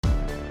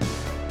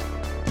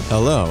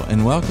Hello,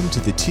 and welcome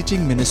to the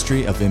teaching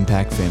ministry of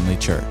Impact Family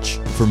Church.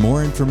 For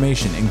more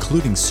information,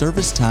 including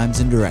service times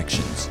and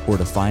directions, or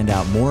to find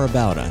out more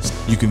about us,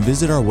 you can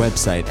visit our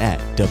website at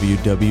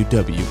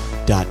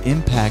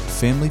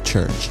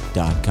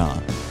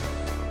www.impactfamilychurch.com.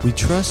 We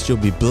trust you'll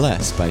be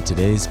blessed by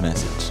today's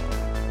message.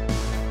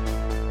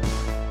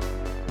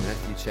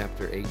 Matthew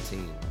chapter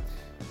 18.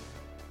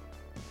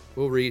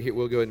 We'll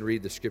go ahead and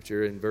read the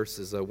scripture in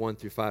verses 1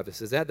 through 5. It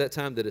says, "At that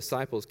time the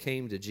disciples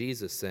came to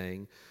Jesus,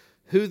 saying,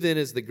 'Who then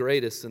is the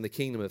greatest in the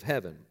kingdom of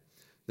heaven?'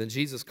 Then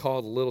Jesus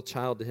called a little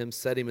child to him,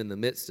 set him in the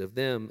midst of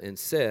them, and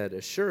said,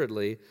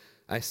 'Assuredly,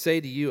 I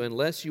say to you,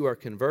 unless you are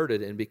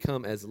converted and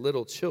become as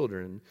little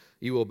children,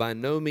 you will by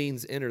no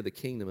means enter the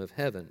kingdom of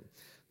heaven.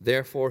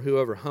 Therefore,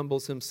 whoever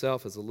humbles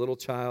himself as a little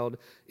child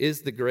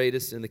is the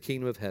greatest in the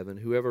kingdom of heaven.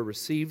 Whoever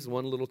receives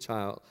one little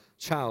child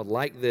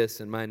like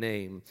this in my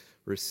name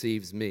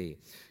receives me.'"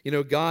 You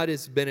know, God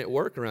has been at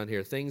work around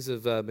here. Things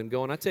have been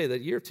going. I tell you, the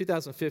year of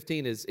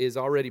 2015 is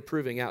already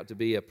proving out to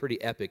be a pretty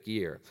epic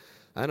year.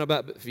 I don't know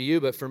about for you,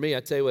 but for me,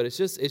 I tell you what, it's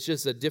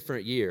just a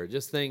different year.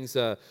 Just things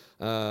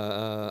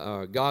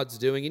God's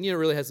doing, and it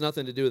really has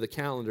nothing to do with the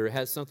calendar. It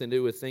has something to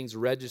do with things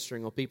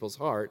registering on people's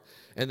heart,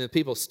 and then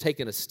people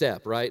taking a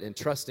step, right, and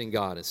trusting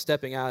God and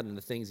stepping out into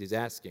the things He's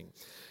asking.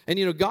 And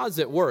you know, God's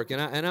at work,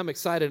 and I'm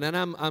excited, and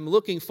I'm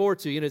looking forward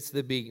to. You know, it's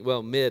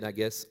mid, I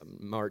guess,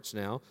 March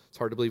now. It's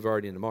hard to believe we're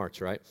already into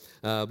March, right?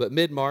 But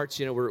mid-March,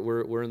 you know,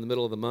 we're in the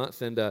middle of the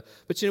month, and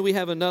but you know, we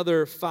have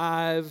another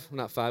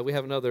We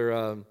have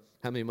another.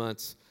 How many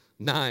months?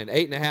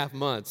 8.5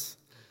 months.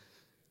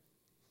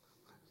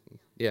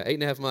 Yeah,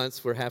 8.5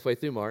 months. We're halfway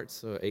through March,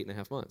 so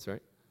 8.5 months,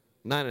 right?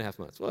 9.5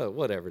 months. Well,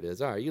 whatever it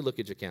is. All right, you look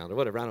at your calendar.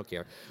 Whatever, I don't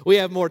care. We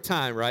have more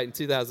time, right, in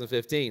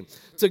 2015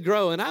 to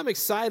grow, and I'm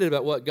excited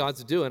about what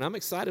God's doing. I'm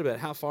excited about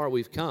how far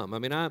we've come. I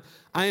mean, I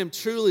am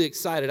truly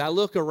excited. I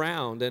look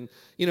around, and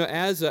you know,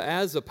 as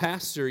a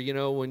pastor, you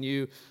know, when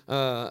you,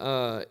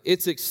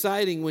 it's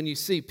exciting when you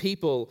see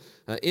people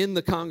in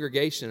the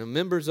congregation and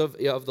members of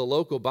the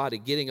local body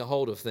getting a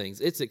hold of things.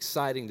 It's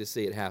exciting to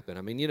see it happen.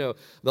 I mean, you know,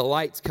 the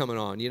lights coming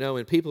on, you know,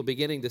 and people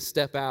beginning to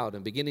step out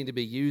and beginning to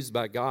be used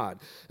by God.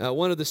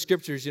 One of the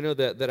scriptures, you know,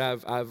 that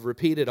I've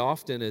repeated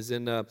often is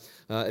in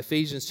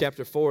Ephesians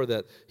chapter 4,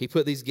 that He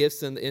put these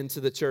gifts into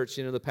the church.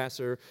 You know, the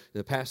pastor,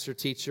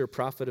 teacher,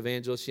 prophet,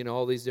 evangelist. You know,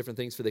 all these different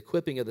things for the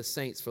equipping of the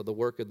saints for the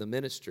work of the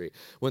ministry.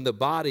 When the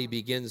body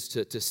begins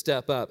to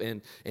step up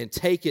and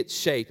take its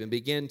shape and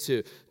begin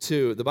to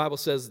the Bible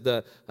says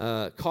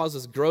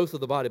causes growth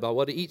of the body by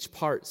what each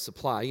part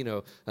supply. You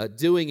know,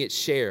 doing its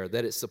share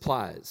that it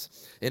supplies,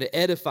 and it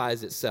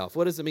edifies itself.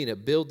 What does it mean?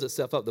 It builds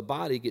itself up. The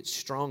body gets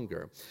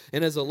stronger.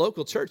 And as a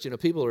local church, you know,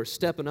 people are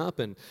stepping up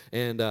and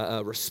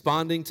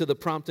responding to the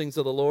promptings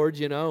of the Lord.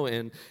 You know,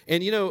 and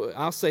you know,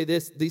 I'll say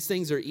this: these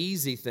things are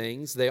easy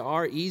things. They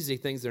are easy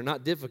things. They're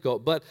not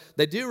difficult, but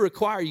they do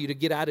require you to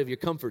get out of your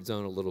comfort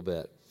zone a little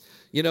bit.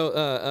 You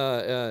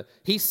know,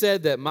 He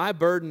said that my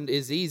burden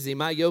is easy,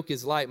 my yoke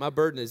is light, my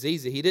burden is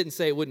easy. He didn't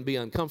say it wouldn't be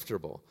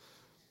uncomfortable.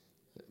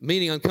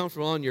 Meaning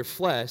uncomfortable on your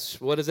flesh.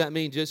 What does that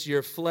mean? Just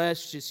your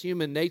flesh, just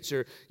human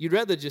nature. You'd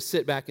rather just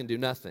sit back and do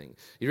nothing.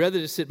 You'd rather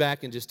just sit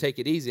back and just take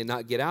it easy and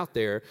not get out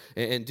there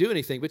and do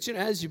anything. But you know,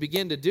 as you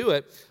begin to do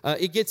it,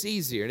 it gets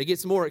easier and it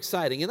gets more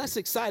exciting. And that's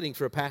exciting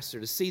for a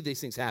pastor to see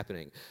these things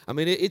happening. I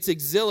mean, it's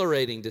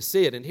exhilarating to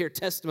see it and hear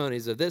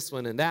testimonies of this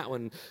one and that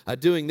one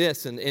doing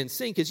this and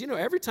seeing. Because, you know,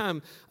 every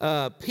time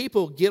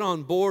people get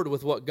on board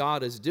with what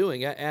God is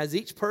doing, as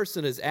each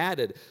person is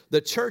added,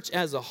 the church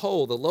as a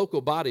whole, the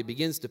local body,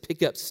 begins to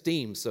pick up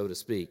steam, so to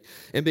speak,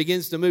 and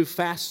begins to move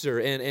faster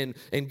and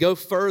go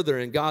further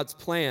in God's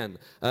plan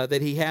that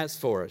He has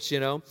for us, you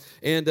know.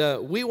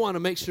 And we want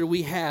to make sure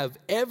we have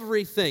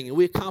everything and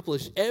we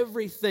accomplish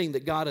everything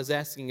that God is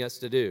asking us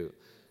to do.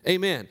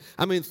 Amen.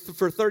 I mean,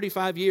 for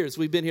 35 years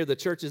we've been here, the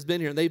church has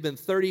been here, and they've been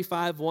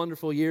 35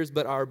 wonderful years,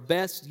 but our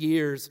best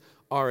years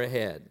are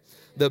ahead.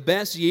 The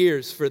best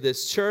years for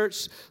this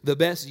church, the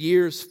best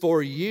years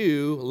for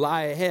you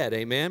lie ahead,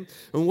 amen?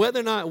 And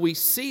whether or not we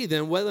see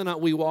them, whether or not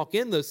we walk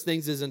in those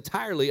things is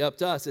entirely up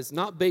to us. It's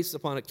not based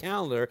upon a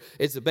calendar.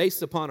 It's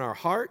based upon our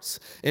hearts,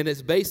 and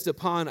it's based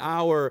upon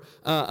our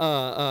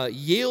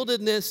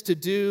yieldedness to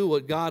do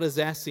what God is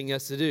asking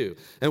us to do.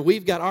 And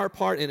we've got our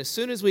part, and as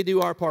soon as we do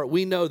our part,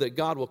 we know that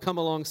God will come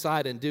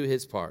alongside and do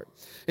His part.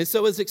 And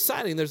so it's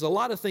exciting. There's a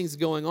lot of things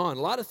going on,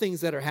 a lot of things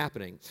that are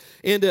happening.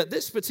 And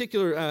this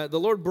particular, the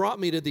Lord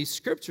brought me to these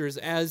scriptures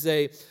as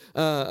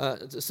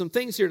some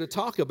things here to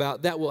talk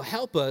about that will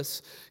help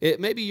us.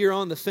 Maybe you're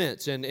on the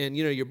fence and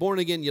you know, you're born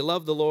again, you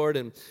love the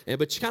Lord,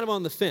 but you're kind of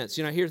on the fence.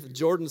 You know, I hear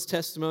Jordan's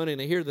testimony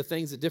and I hear the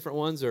things that different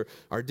ones are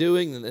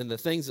doing and the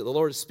things that the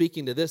Lord is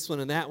speaking to this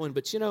one and that one.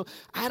 But you know,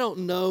 I don't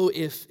know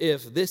if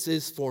this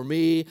is for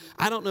me.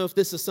 I don't know if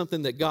this is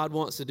something that God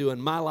wants to do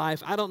in my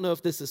life. I don't know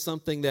if this is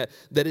something that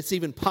it's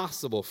even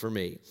possible for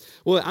me.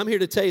 Well, I'm here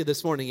to tell you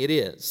this morning, it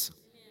is.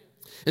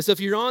 And so if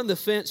you're on the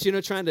fence,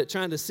 trying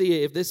to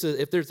see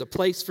if there's a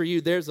place for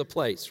you, there's a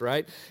place,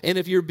 right? And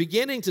if you're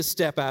beginning to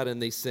step out in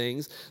these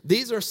things,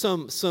 these are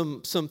some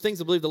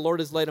things I believe the Lord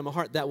has laid on my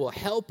heart that will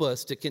help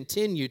us to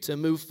continue to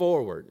move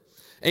forward.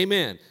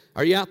 Amen.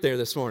 Are you out there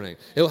this morning?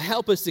 It will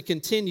help us to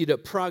continue to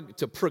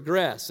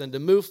progress and to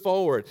move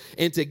forward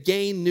and to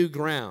gain new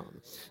ground.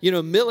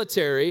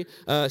 Military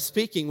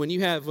speaking, when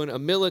you have a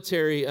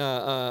military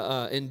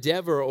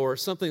endeavor or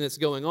something that's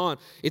going on,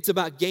 it's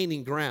about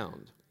gaining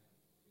ground.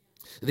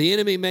 The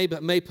enemy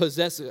may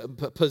possess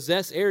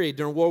area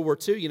during World War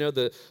II.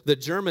 The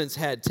Germans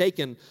had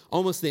taken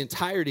almost the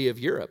entirety of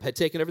Europe, had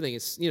taken everything.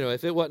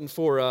 If it wasn't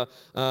for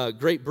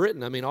Great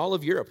Britain, all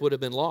of Europe would have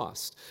been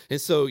lost.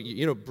 And so,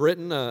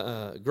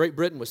 Great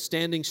Britain was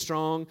standing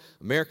strong.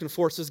 American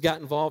forces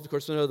got involved. Of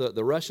course, we know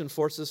the Russian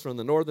forces from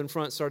the Northern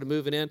Front started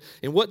moving in.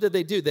 And what did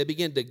they do? They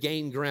began to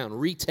gain ground,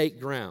 retake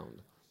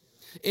ground.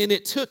 And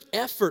it took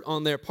effort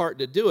on their part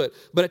to do it,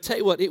 but I tell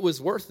you what, it was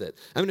worth it.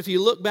 If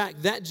you look back,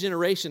 that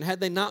generation,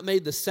 had they not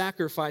made the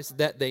sacrifice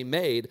that they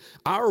made,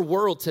 our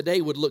world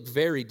today would look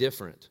very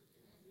different.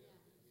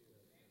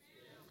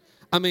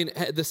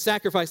 The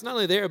sacrifice, not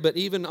only there, but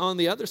even on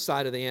the other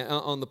side of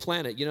on the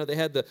planet. They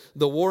had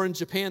the war in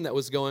Japan that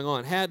was going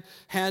on. Had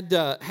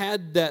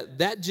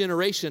that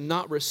generation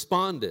not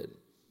responded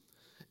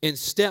and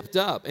stepped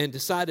up and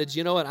decided,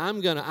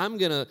 I'm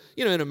gonna,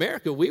 in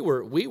America, we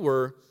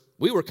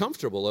were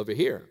comfortable over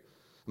here.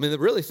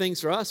 Really things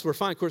for us were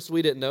fine. Of course,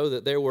 we didn't know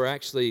that there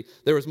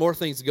was more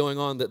things going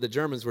on that the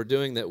Germans were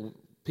doing that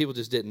people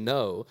just didn't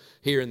know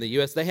here in the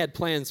U.S. They had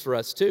plans for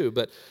us too.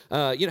 But,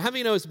 how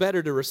many know it's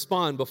better to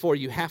respond before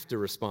you have to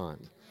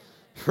respond?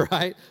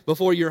 Right?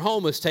 Before your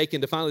home was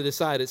taken to finally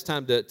decide it's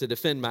time to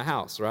defend my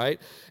house,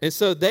 right? And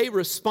so they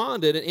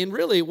responded, and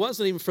really it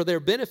wasn't even for their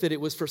benefit, it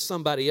was for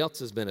somebody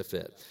else's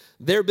benefit.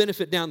 Their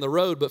benefit down the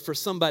road, but for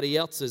somebody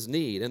else's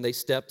need, and they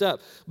stepped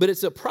up. But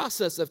it's a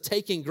process of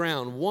taking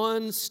ground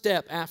one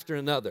step after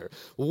another.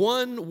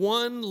 One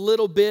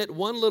little bit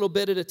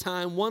at a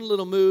time, one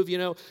little move.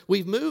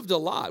 We've moved a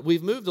lot.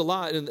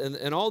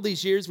 And all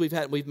these years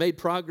we've made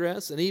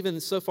progress, and even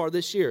so far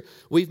this year,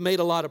 we've made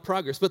a lot of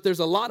progress. But there's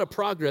a lot of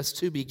progress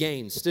to be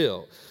gained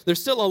still.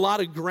 There's still a lot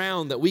of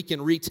ground that we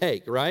can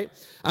retake, right?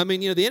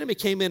 The enemy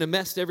came in and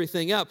messed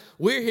everything up.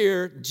 We're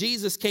here.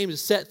 Jesus came to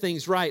set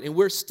things right, and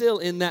we're still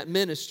in that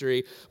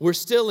ministry. We're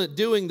still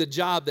doing the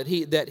job that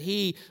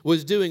he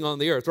was doing on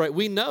the earth, right?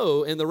 We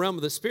know in the realm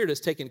of the Spirit is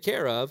taken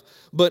care of,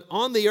 but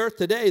on the earth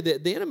today,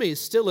 the enemy is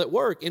still at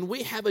work, and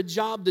we have a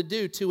job to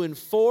do to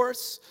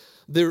enforce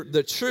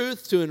the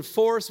truth, to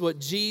enforce what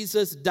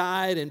Jesus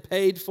died and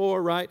paid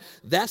for, right?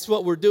 That's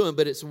what we're doing,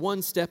 but it's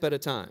one step at a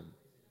time.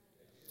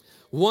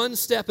 One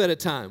step at a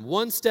time,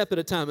 one step at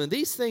a time. And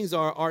these things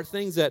are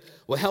things that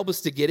will help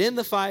us to get in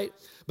the fight,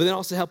 but then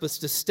also help us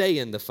to stay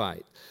in the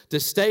fight, to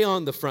stay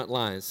on the front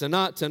lines,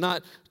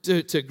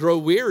 to grow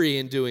weary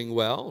in doing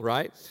well,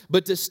 right?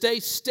 But to stay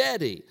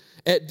steady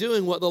at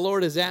doing what the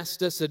Lord has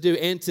asked us to do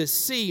and to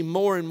see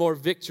more and more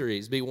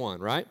victories be won,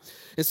 right?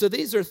 And so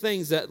these are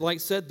things that, like I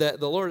said, that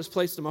the Lord has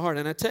placed in my heart.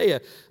 And I tell you,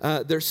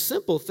 they're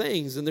simple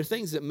things, and they're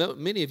things that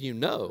many of you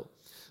know.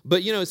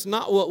 But, it's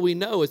not what we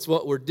know, it's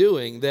what we're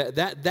doing.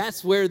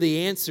 That's where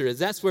the answer is.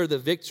 That's where the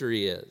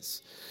victory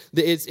is.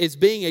 It's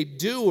being a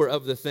doer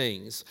of the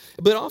things.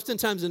 But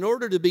oftentimes, in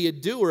order to be a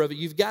doer of it,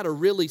 you've got to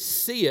really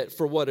see it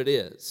for what it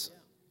is.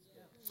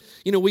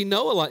 We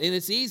know a lot, and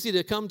it's easy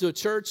to come to a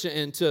church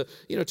and to,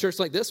 church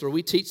like this where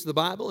we teach the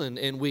Bible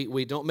and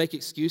we don't make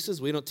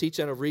excuses. We don't teach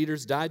out of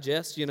Reader's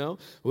Digest,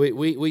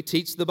 We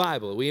teach the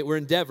Bible. We're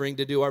endeavoring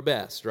to do our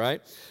best,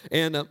 right?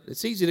 And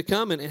it's easy to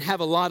come and have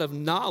a lot of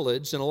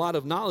knowledge,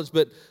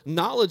 but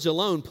knowledge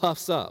alone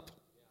puffs up.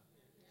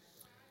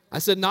 I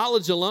said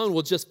knowledge alone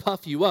will just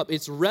puff you up.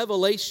 It's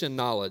revelation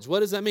knowledge.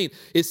 What does that mean?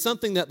 It's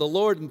something that the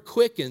Lord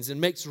quickens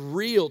and makes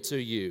real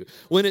to you.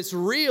 When it's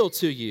real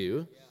to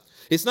you,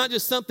 it's not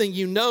just something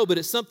you know, but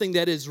it's something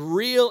that is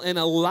real and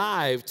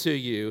alive to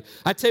you.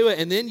 I tell you what,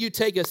 and then you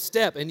take a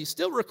step, and it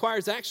still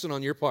requires action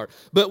on your part.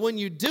 But when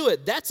you do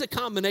it, that's a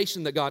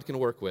combination that God can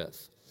work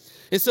with.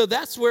 And so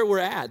that's where we're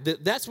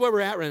at. That's where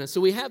we're at right now.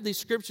 So we have these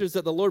scriptures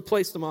that the Lord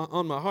placed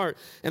on my heart.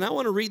 And I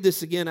want to read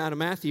this again out of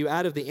Matthew,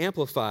 out of the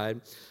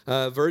Amplified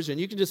version.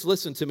 You can just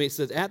listen to me. It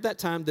says, "At that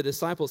time the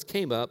disciples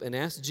came up and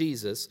asked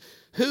Jesus,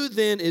 'Who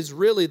then is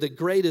really the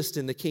greatest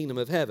in the kingdom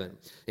of heaven?'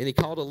 And he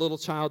called a little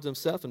child to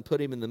himself and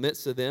put him in the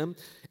midst of them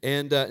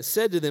and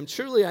said to them,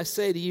 'Truly I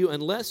say to you,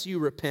 unless you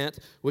repent,'"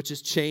 which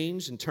is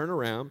change and turn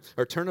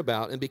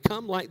about and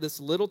become like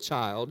this little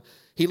child.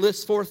 He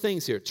lists 4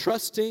 things here: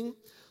 trusting,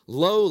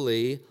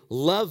 lowly,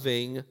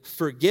 loving,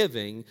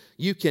 forgiving,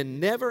 you can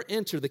never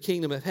enter the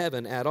kingdom of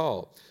heaven at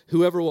all.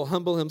 Whoever will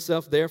humble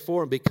himself,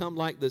 therefore, and become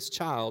like this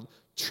child,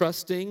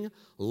 trusting,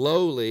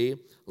 lowly,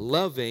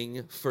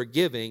 loving,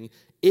 forgiving,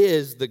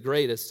 is the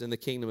greatest in the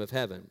kingdom of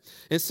heaven.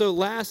 And so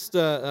last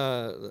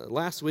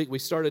week we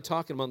started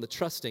talking about the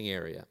trusting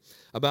area,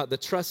 about the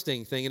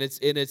trusting thing, and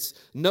it's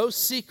no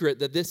secret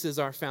that this is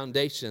our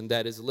foundation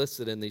that is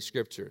listed in these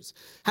scriptures.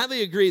 How do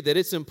you agree that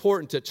it's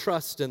important to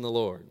trust in the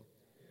Lord?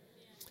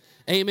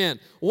 Amen.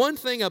 One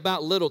thing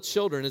about little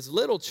children is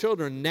little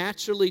children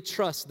naturally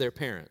trust their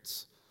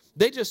parents.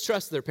 They just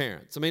trust their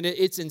parents. I mean,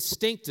 it's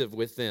instinctive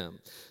with them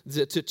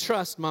to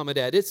trust mom and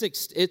dad. It's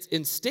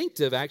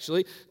instinctive,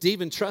 actually, to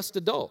even trust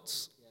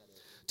adults,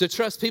 to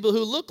trust people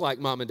who look like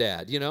mom and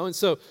dad, And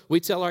so we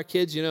tell our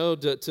kids,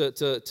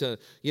 to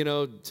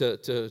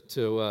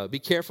be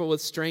careful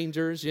with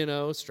strangers,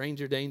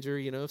 stranger danger.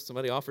 If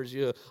somebody offers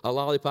you a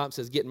lollipop,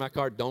 says, get in my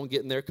car, don't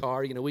get in their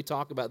car. We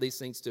talk about these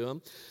things to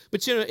them.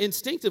 But,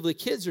 instinctively,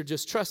 kids are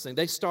just trusting.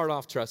 They start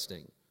off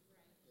trusting.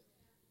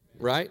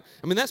 Right?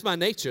 I mean, that's my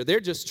nature.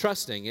 They're just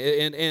trusting.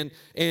 And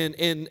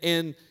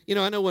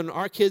I know when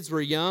our kids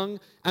were young,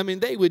 I mean,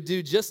 they would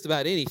do just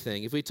about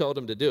anything if we told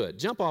them to do it.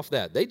 Jump off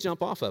that. They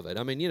jump off of it.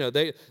 I mean,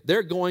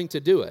 they're going to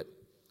do it.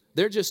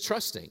 They're just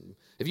trusting.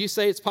 If you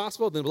say it's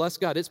possible, then bless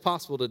God, it's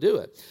possible to do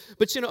it.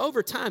 But,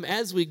 over time,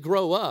 as we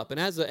grow up and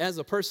as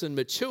a person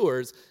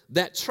matures,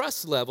 that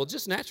trust level,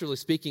 just naturally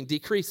speaking,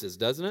 decreases,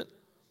 doesn't it?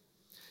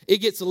 It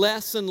gets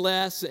less and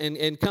less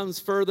and comes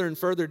further and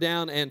further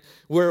down. And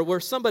where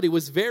somebody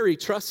was very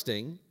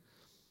trusting,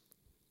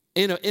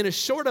 in a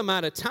short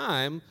amount of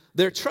time,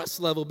 their trust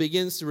level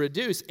begins to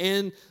reduce.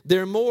 And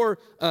they're more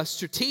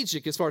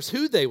strategic as far as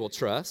who they will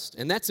trust.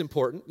 And that's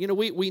important.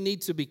 We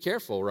need to be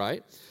careful,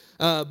 right?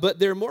 But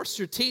they're more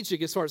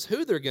strategic as far as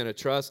who they're going to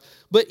trust.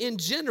 But in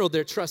general,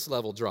 their trust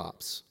level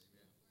drops.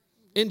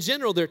 In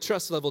general, their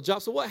trust level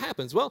drops. So what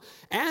happens? Well,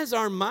 as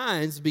our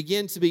minds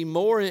begin to be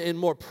more and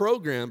more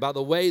programmed by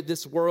the way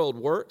this world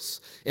works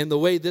and the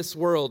way this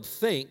world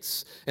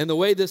thinks and the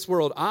way this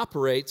world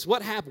operates,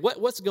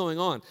 what's going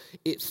on?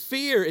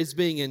 Fear is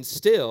being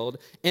instilled,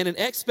 and an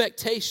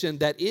expectation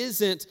that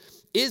isn't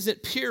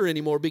pure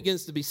anymore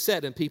begins to be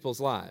set in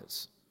people's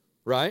lives,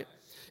 right?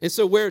 And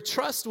so where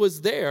trust was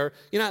there,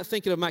 you're not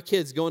thinking of my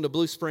kids going to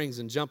Blue Springs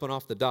and jumping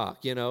off the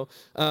dock,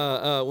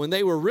 when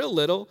they were real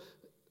little,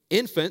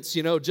 infants,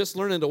 just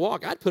learning to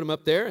walk, I'd put them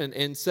up there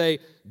and say,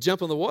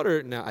 jump in the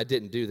water. Now, I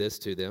didn't do this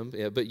to them,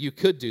 but you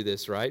could do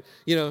this, right?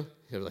 They're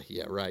like,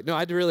 yeah, right. No,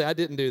 I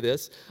didn't do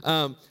this.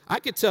 I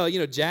could tell,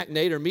 Jack,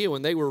 Nate, or Mia,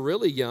 when they were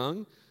really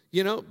young,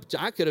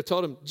 I could have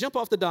told them, jump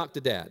off the dock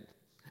to Dad.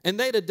 And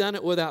they'd have done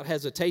it without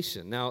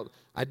hesitation. Now,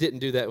 I didn't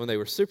do that when they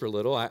were super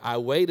little. I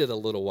waited a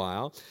little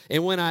while.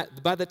 And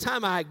by the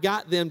time I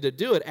got them to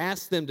do it,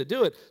 asked them to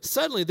do it,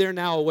 suddenly they're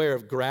now aware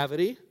of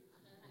gravity,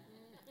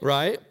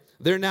 right?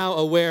 They're now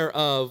aware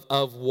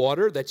of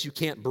water, that you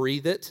can't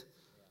breathe it,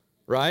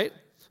 right?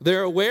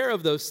 They're aware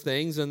of those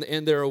things, and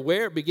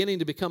they're beginning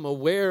to become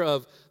aware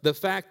of the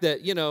fact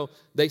that,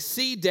 they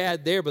see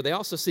Dad there, but they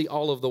also see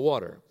all of the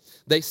water.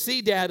 They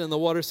see Dad in the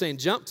water saying,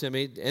 jump to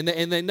me, and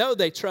they know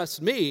they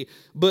trust me,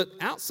 but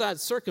outside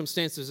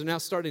circumstances are now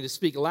starting to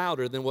speak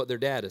louder than what their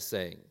dad is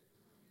saying,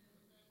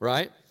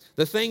 right?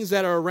 The things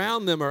that are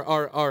around them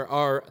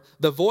are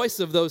the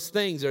voice of those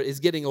things is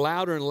getting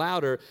louder and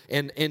louder.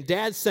 And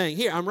Dad's saying,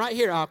 here, I'm right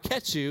here, I'll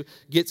catch you,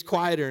 gets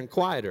quieter and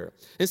quieter.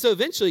 And so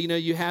eventually,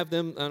 you have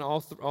them, and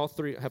all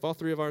three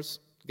of ours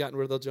gotten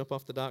where they'll jump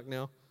off the dock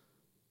now?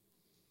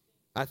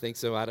 I think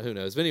so. Who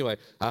knows? But anyway,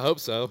 I hope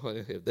so.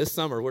 This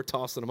summer, we're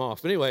tossing them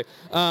off. But anyway,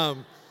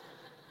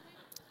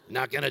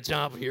 not going to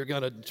jump. You're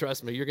going to,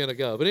 trust me, you're going to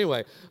go. But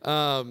anyway,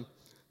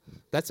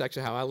 that's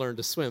actually how I learned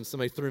to swim.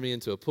 Somebody threw me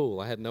into a pool.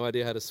 I had no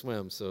idea how to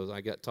swim, so I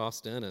got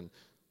tossed in, and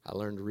I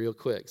learned real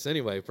quick. So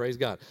anyway, praise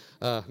God.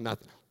 Are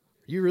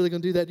you really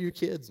going to do that to your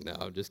kids? No,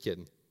 I'm just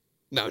kidding.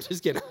 No,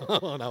 just kidding.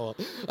 Oh, no.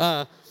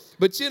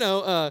 But,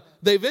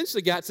 they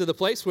eventually got to the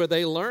place where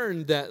they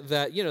learned that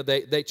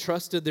they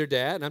trusted their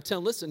dad. And I'm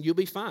telling them, listen, you'll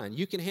be fine.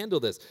 You can handle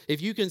this.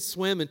 If you can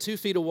swim in 2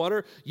 feet of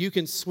water, you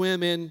can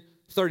swim in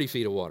 30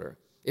 feet of water.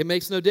 It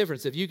makes no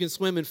difference. If you can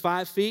swim in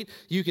 5 feet,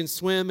 you can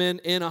swim in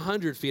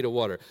 100 feet of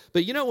water.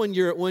 But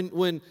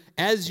when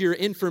as your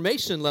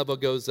information level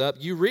goes up,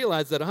 you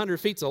realize that 100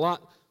 feet's a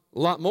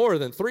lot more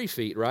than 3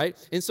 feet, right?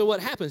 And so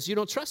what happens? You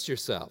don't trust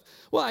yourself.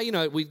 Well,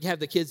 we have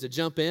the kids to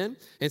jump in,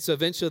 and so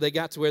eventually they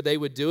got to where they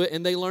would do it,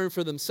 and they learned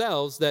for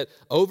themselves that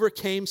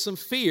overcame some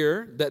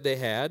fear that they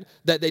had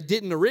that they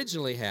didn't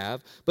originally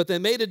have, but they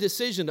made a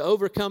decision to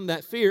overcome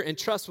that fear and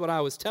trust what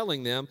I was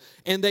telling them,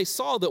 and they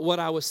saw that what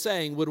I was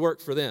saying would work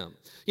for them.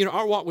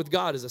 Our walk with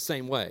God is the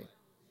same way.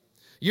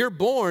 You're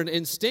born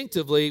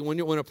instinctively, when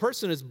a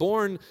person is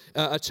born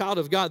a child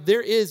of God,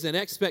 there is an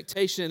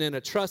expectation and a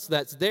trust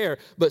that's there,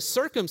 but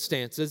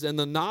circumstances and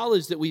the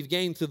knowledge that we've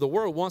gained through the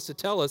world wants to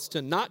tell us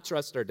to not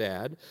trust our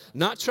dad,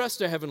 not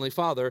trust our Heavenly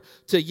Father,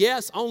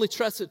 to only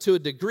trust it to a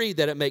degree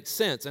that it makes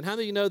sense. And how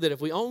do you know that if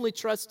we only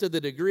trust to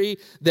the degree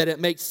that it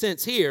makes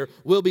sense here,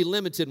 we'll be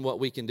limited in what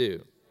we can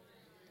do?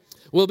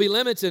 We'll be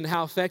limited in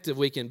how effective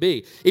we can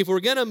be. If we're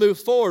going to move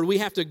forward, we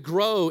have to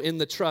grow in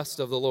the trust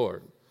of the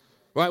Lord.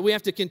 Right? We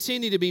have to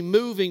continue to be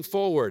moving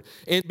forward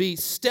and be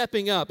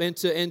stepping up and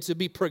to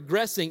be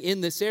progressing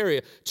in this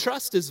area.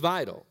 Trust is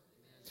vital.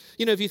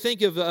 If you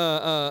think of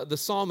the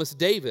psalmist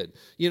David,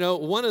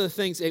 one of the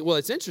things,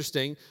 it's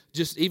interesting,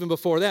 just even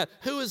before that,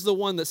 who is the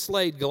one that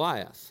slayed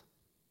Goliath?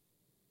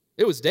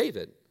 It was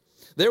David.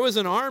 There was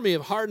an army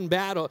of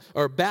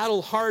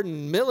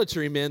battle-hardened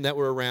military men that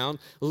were around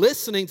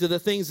listening to the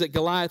things that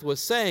Goliath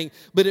was saying,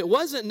 but it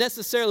wasn't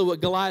necessarily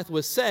what Goliath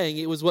was saying,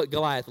 it was what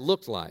Goliath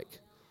looked like,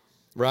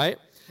 right?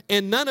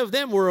 And none of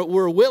them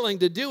were willing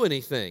to do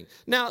anything.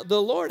 Now,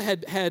 the Lord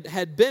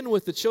had been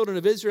with the children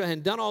of Israel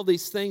and done all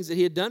these things that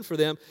he had done for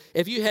them.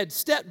 If you had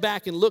stepped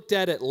back and looked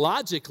at it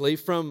logically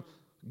from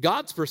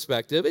God's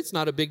perspective, it's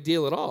not a big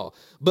deal at all.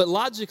 But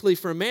logically,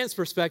 from man's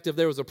perspective,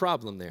 there was a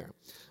problem there.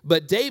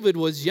 But David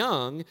was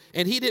young,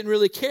 and he didn't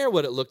really care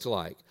what it looked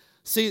like.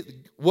 See,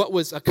 what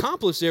was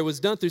accomplished there was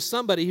done through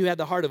somebody who had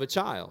the heart of a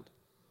child.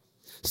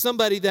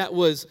 Somebody that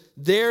was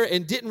there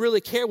and didn't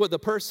really care what the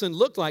person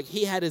looked like.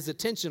 He had his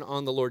attention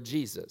on the Lord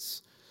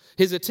Jesus.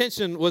 His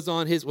attention was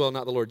on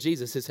not the Lord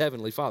Jesus, his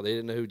heavenly Father. He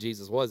didn't know who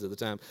Jesus was at the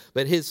time.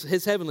 But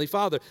his heavenly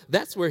Father,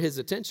 that's where his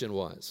attention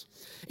was.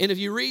 And if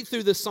you read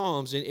through the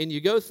Psalms and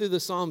you go through the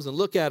Psalms and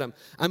look at them,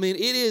 I mean,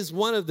 it is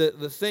one of the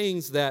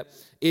things that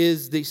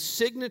is the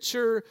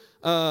signature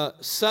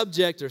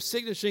subject or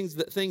signature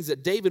things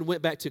that David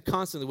went back to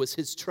constantly was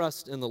his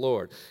trust in the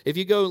Lord. If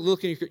you go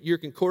look at your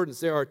concordance,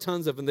 there are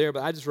tons of them there,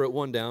 but I just wrote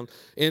one down.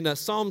 In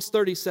Psalms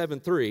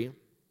 37:3,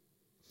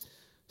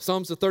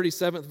 Psalms the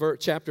 37th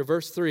chapter,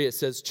 verse 3, it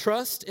says,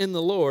 "Trust in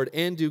the Lord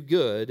and do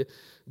good,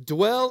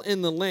 dwell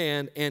in the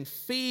land and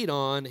feed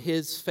on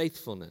his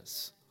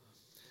faithfulness."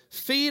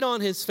 Feed on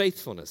his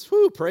faithfulness.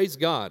 Whew, praise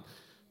God.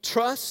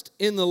 Trust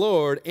in the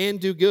Lord and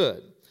do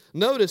good.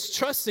 Notice,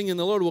 trusting in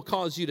the Lord will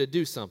cause you to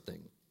do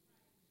something.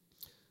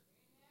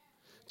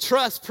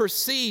 Trust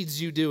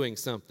precedes you doing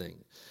something.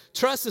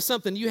 Trust is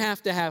something you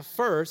have to have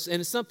first, and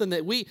it's something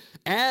that we,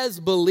 as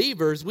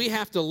believers, we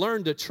have to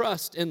learn to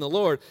trust in the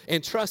Lord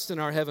and trust in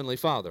our Heavenly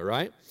Father,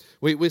 right?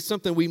 It's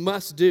something we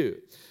must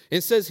do.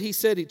 It says, he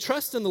said,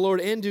 trust in the Lord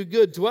and do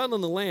good, dwell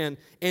in the land,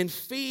 and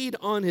feed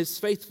on his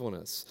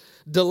faithfulness.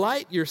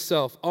 Delight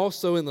yourself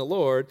also in the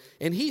Lord,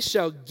 and he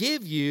shall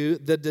give you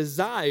the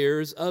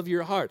desires of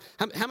your heart.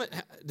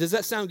 Does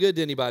that sound good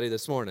to anybody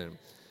this morning?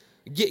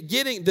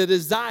 Getting the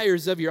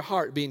desires of your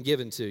heart being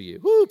given to you.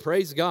 Woo,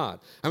 praise God.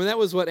 I mean, that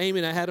was what Amy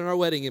and I had in our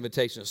wedding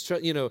invitations.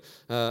 Trust in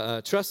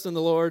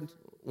the Lord.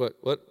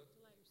 What?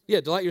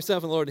 Yeah, delight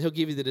yourself in the Lord, and he'll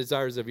give you the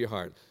desires of your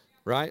heart.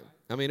 Right?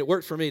 I mean, it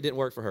worked for me. It didn't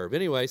work for her. But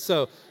anyway,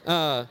 so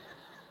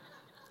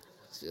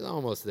she's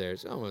almost there.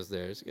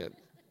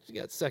 She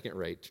got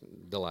second-rate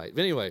delight.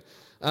 But anyway,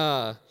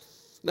 no,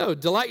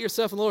 delight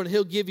yourself in the Lord, and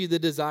he'll give you the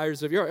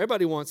desires of your heart.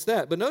 Everybody wants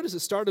that. But notice it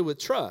started with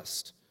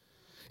trust.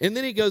 And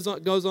then he goes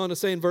on to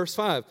say in verse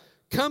 5,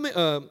 commit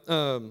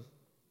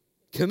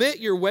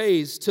your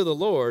ways to the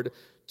Lord,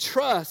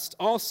 trust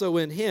also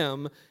in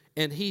him,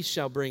 and he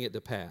shall bring it to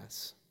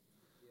pass.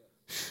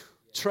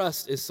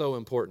 Trust is so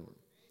important.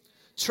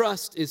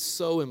 Trust is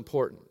so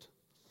important.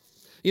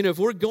 You know, if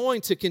we're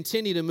going to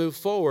continue to move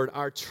forward,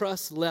 our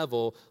trust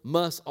level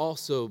must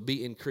also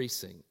be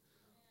increasing.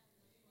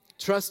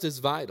 Trust is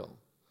vital.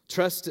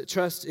 Trust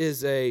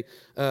is a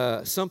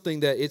something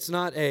that it's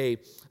not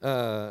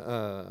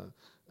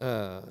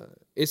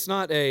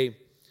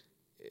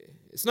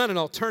an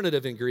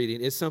alternative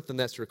ingredient. It's something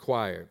that's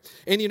required.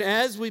 And,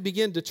 as we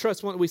begin to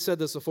trust, we said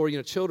this before,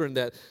 children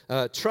that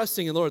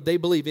trusting in the Lord, they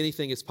believe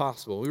anything is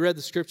possible. We read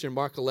the scripture in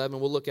Mark 11.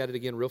 We'll look at it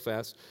again real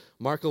fast.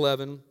 Mark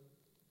 11,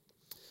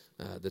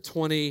 the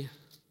 20.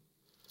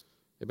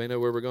 Anybody know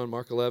where we're going?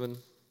 Mark 11,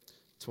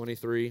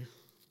 23.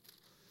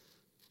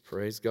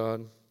 Praise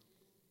God.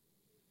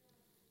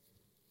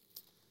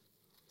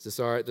 Is this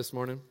all right this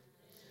morning?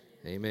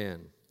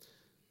 Amen.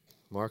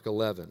 Mark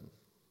 11.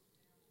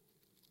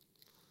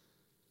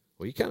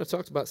 Well, you kind of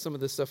talked about some of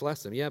this stuff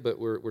last time. Yeah, but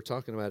we're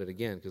talking about it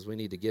again because we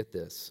need to get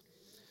this.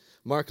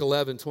 Mark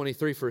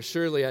 11:23, "For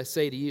surely I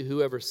say to you,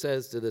 whoever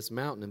says to this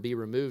mountain, and be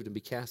removed and be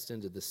cast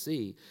into the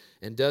sea,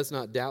 and does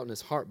not doubt in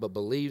his heart, but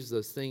believes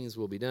those things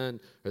will be done,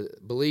 or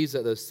believes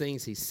that those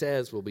things he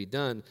says will be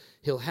done,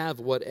 he'll have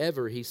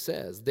whatever he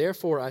says.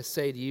 Therefore I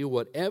say to you,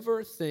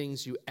 whatever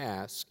things you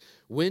ask,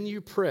 when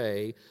you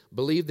pray,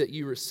 believe that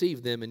you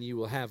receive them, and you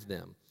will have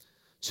them."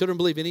 Children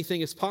believe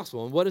anything is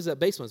possible. And what is that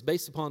based on? It's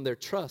based upon their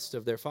trust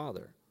of their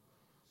father.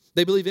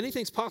 They believe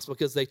anything's possible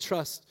because they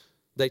trust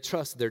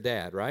their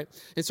dad, right?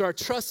 And so our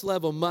trust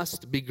level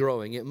must be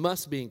growing. It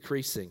must be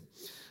increasing.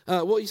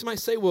 You might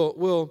say,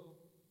 well,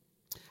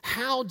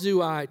 how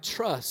do I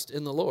trust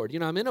in the Lord?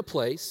 I'm in a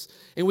place,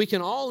 and we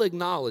can all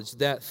acknowledge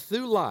that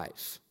through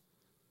life,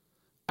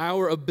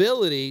 our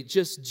ability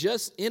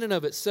just in and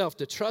of itself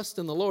to trust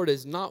in the Lord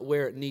is not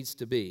where it needs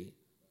to be.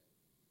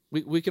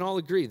 We can all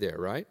agree there,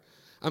 right?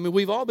 I mean,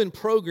 we've all been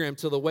programmed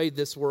to the way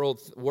this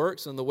world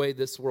works and the way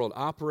this world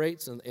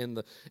operates and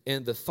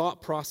the thought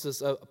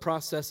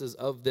processes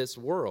of this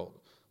world.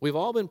 We've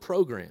all been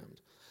programmed.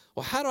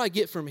 Well, how do I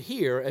get from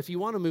here? If you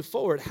want to move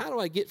forward, how do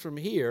I get from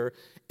here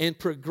and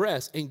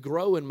progress and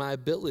grow in my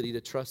ability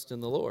to trust in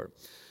the Lord?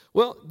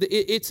 Well,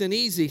 it's an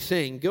easy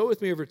thing. Go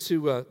with me over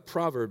to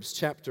Proverbs,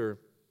 the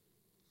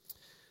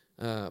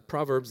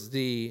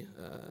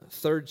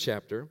third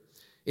chapter.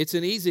 It's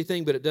an easy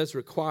thing, but it does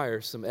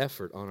require some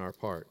effort on our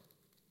part.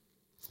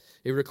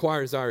 It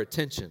requires our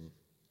attention.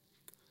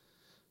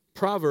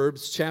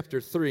 Proverbs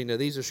chapter 3. Now,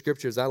 these are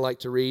scriptures I like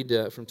to read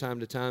from time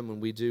to time when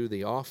we do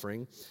the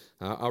offering.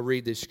 I'll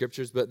read these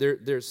scriptures, but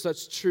there's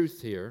such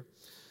truth here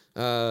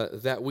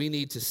that we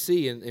need to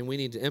see and we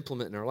need to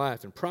implement in our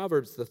life. In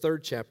Proverbs, the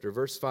 3rd chapter,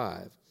 verse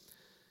 5,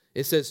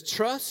 it says,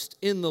 trust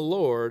in the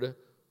Lord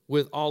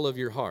with all of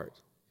your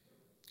heart.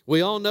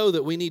 We all know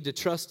that we need to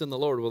trust in the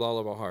Lord with all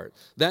of our heart.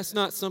 That's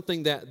not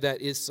something that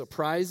is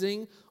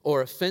surprising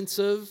or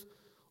offensive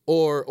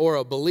or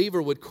a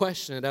believer would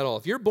question it at all.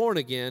 If you're born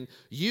again,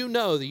 you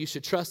know that you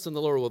should trust in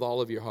the Lord with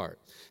all of your heart.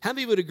 How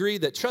many would agree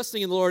that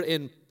trusting in the Lord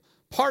in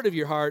part of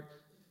your heart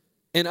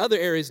and other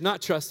areas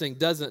not trusting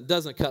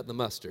doesn't cut the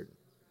mustard?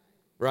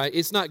 Right?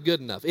 It's not good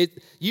enough.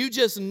 You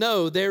just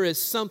know there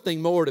is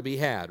something more to be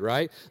had,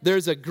 right?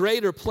 There's a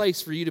greater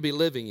place for you to be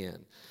living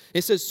in.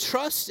 It says,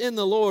 trust in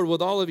the Lord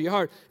with all of your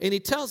heart. And he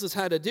tells us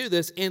how to do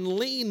this, and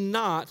lean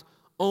not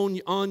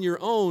on your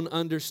own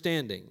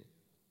understanding.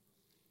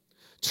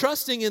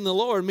 Trusting in the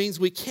Lord means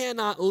we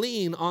cannot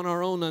lean on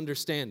our own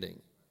understanding.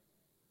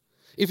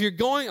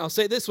 I'll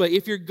say it this way,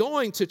 if you're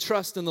going to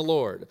trust in the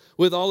Lord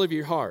with all of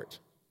your heart,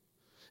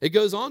 it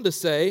goes on to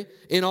say,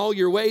 in all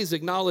your ways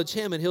acknowledge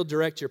him and he'll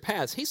direct your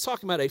paths. He's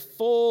talking about a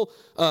full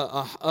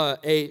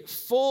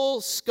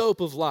scope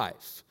of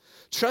life.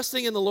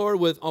 Trusting in the Lord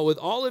with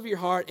all of your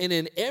heart and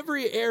in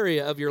every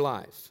area of your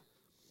life.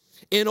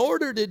 In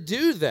order to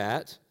do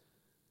that,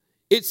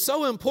 it's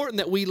so important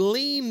that we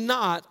lean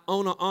not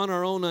on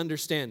our own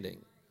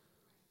understanding.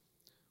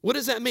 What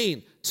does that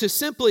mean? To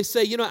simply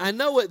say, I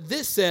know what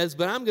this says,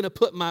 but I'm going to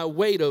put my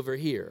weight over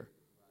here.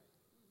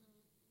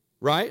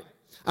 Right?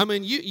 I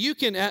mean, you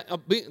can,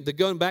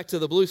 going back to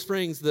the Blue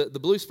Springs, the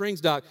Blue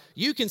Springs dock,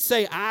 you can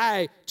say,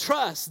 I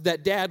trust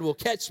that Dad will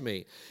catch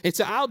me. And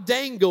so I'll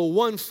dangle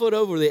 1 foot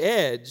over the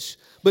edge,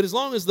 but as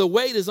long as the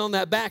weight is on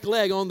that back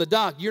leg on the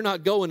dock, you're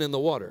not going in the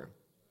water.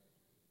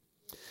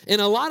 And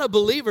a lot of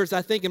believers,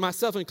 I think, and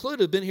myself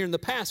included, have been here in the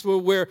past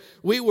where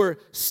we were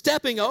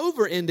stepping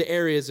over into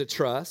areas of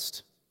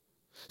trust,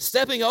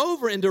 stepping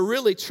over into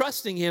really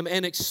trusting him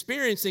and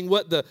experiencing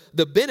what the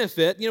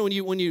benefit.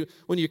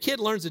 When your kid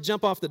learns to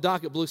jump off the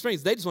dock at Blue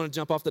Springs, they just want to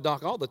jump off the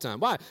dock all the time.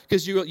 Why?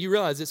 Because you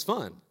realize it's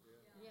fun.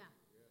 Yeah.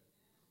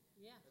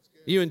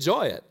 You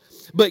enjoy it.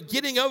 But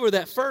getting over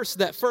that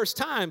first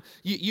time,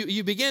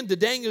 you begin to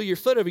dangle your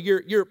foot over.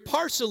 You're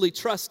partially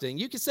trusting.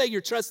 You can say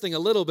you're trusting a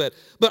little bit,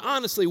 but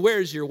honestly,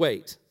 where's your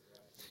weight?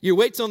 Your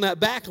weight's on that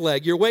back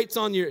leg. Your weight's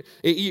on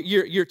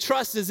your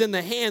trust is in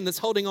the hand that's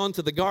holding on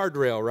to the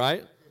guardrail,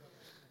 right?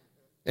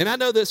 And I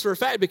know this for a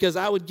fact because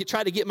I would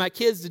try to get my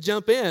kids to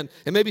jump in,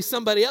 and maybe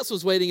somebody else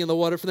was waiting in the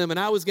water for them, and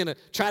I was going to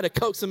try to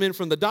coax them in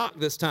from the dock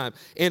this time.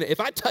 And if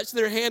I touched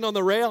their hand on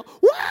the rail,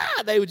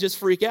 they would just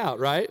freak out,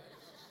 right?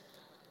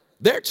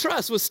 Their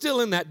trust was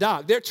still in that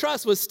dock. Their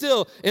trust was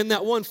still in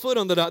that 1 foot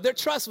on the dock. Their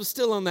trust was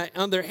still on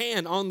their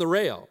hand on the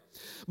rail.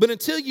 But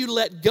until you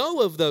let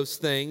go of those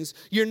things,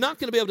 you're not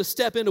going to be able to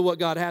step into what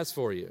God has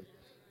for you.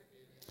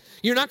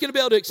 You're not going to be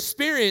able to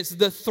experience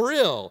the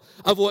thrill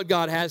of what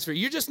God has for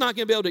you. You're just not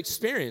going to be able to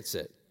experience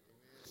it.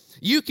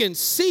 You can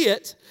see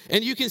it,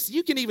 and you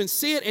can even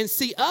see it and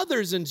see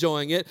others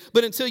enjoying it,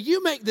 but until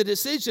you make the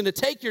decision to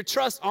take your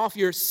trust off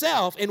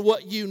yourself and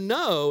what you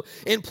know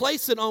and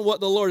place it on what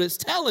the Lord is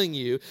telling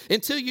you,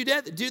 until you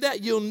do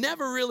that, you'll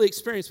never really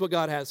experience what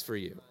God has for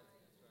you.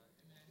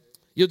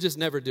 You'll just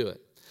never do it.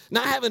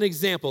 Now, I have an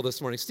example this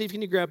morning. Steve,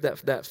 can you grab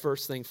that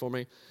first thing for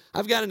me?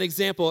 I've got an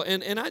example,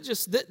 and I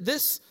just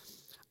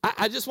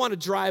want to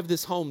drive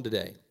this home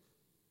today.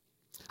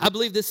 I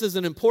believe this is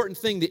an important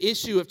thing. The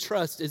issue of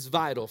trust is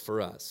vital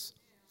for us.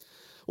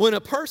 When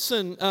a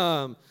person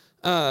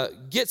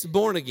gets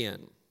born again,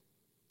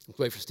 let's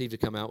wait for Steve to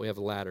come out. We have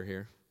a ladder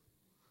here.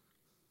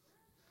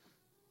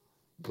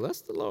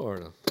 Bless the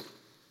Lord.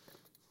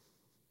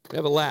 We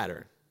have a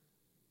ladder.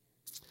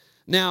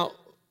 Now,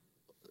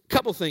 a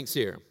couple things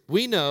here.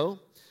 We know,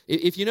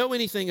 if you know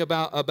anything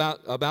about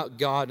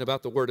God and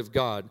about the Word of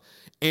God,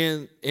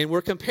 and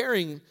we're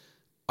comparing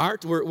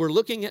we're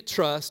looking at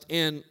trust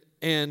and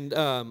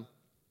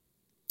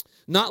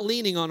not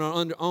leaning on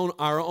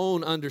our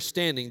own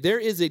understanding. There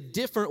is a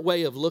different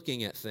way of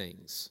looking at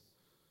things.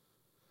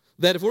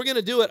 That if we're going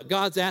to do what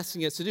God's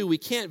asking us to do, we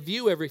can't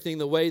view everything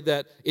the way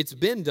that it's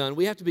been done.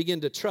 We have to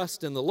begin to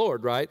trust in the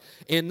Lord, right?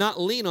 And not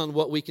lean on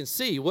what we can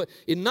see.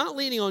 Not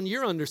leaning on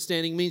your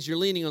understanding means you're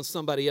leaning on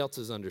somebody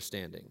else's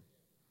understanding.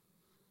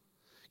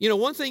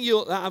 One thing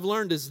I've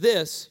learned is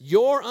this: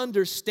 your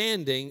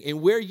understanding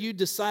and where you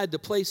decide to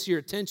place your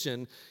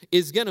attention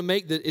is going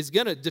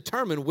to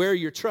determine where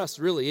your trust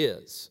really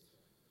is.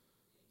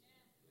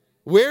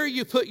 Where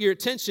you put your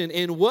attention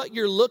and what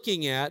you're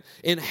looking at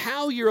and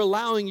how you're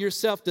allowing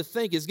yourself to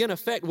think is going to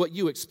affect what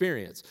you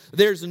experience.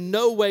 There's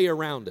no way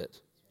around it.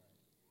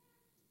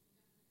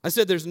 I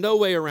said there's no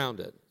way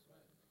around it.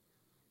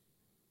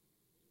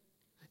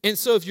 And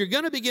so if you're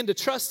going to begin to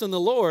trust in the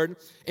Lord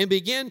and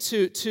begin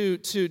to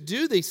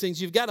do these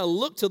things, you've got to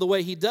look to the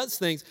way He does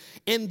things.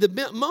 And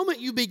the moment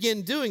you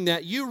begin doing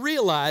that, you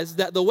realize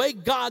that the way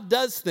God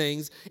does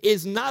things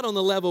is not on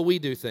the level we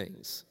do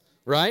things.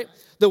 right?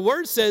 The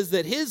Word says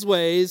that His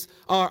ways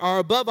are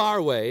above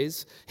our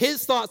ways.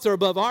 His thoughts are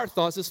above our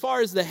thoughts. As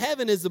far as the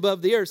heaven is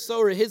above the earth,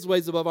 so are His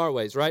ways above our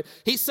ways, right?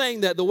 He's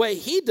saying that the way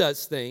He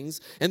does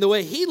things and the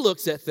way He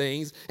looks at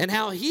things and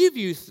how He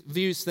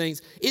views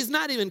things is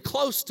not even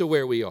close to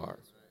where we are,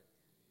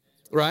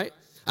 right?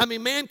 I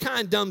mean,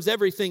 mankind dumbs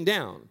everything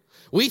down.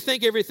 We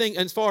think everything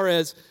as far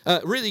as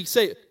really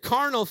say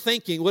carnal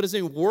thinking. What is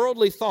in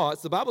worldly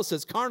thoughts? The Bible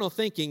says carnal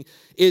thinking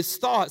is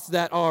thoughts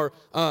that are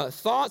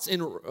thoughts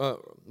and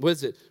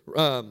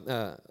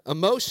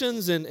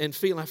emotions and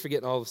feeling. I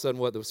forget all of a sudden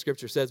what the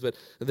Scripture says, but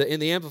in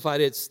the Amplified,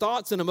 it's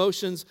thoughts and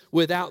emotions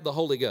without the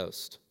Holy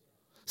Ghost.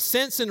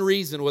 Sense and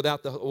reason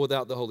without the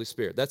Holy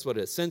Spirit. That's what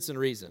it is. Sense and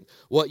reason.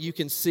 What you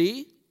can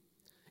see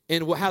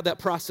and how that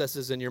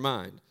processes in your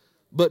mind,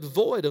 but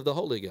void of the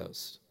Holy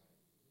Ghost.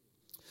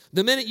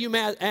 The minute you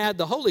add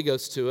the Holy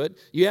Ghost to it,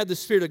 you add the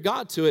Spirit of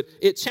God to it,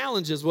 it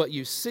challenges what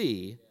you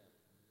see.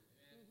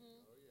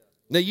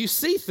 Now, you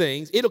see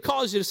things, it'll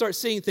cause you to start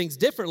seeing things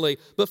differently,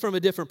 but from a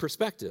different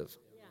perspective,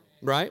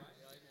 right?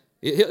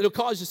 It'll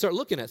cause you to start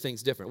looking at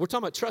things different. We're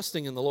talking about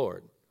trusting in the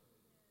Lord.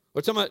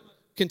 We're talking about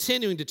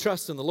continuing to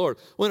trust in the Lord.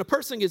 When a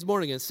person gets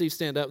born again, Steve,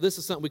 stand up. This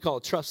is something we call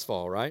a trust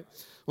fall, right?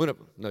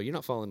 No, you're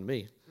not following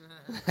me.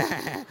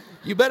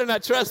 You better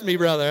not trust me,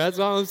 brother. That's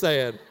all I'm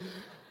saying.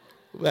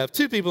 We have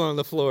two people on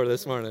the floor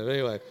this morning.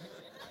 Anyway.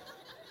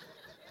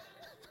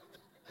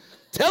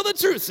 Tell the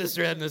truth,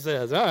 Sister Edna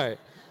says. All right.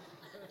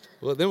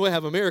 Well, then we'll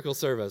have a miracle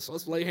service.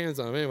 Let's lay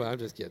hands on him. Anyway, I'm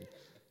just kidding.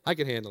 I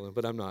can handle him,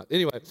 but I'm not.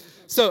 Anyway,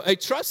 so a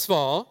trust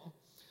fall,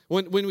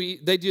 when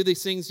they do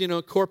these things,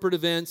 corporate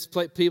events,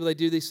 people, they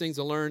do these things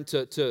to learn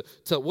to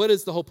what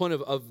is the whole point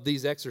of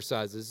these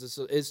exercises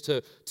is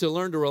to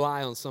learn to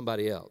rely on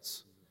somebody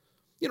else.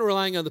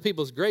 Relying on other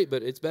people is great,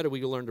 but it's better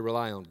we learn to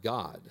rely on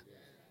God,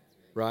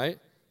 right?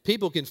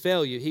 People can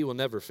fail you. He will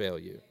never fail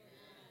you.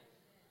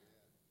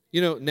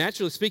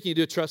 Naturally speaking, you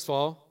do a trust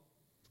fall.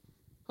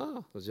 Oh,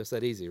 it was just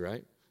that easy,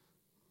 right?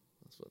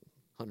 That's what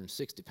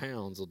 160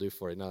 pounds will do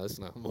for you. No, it's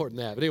not more than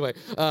that. But anyway,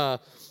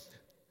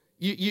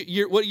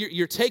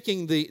 you're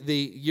taking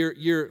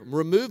you're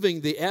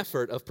removing the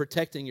effort of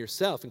protecting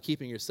yourself and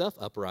keeping yourself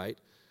upright,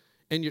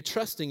 and you're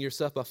trusting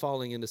yourself by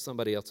falling into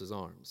somebody else's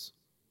arms,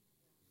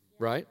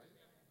 right?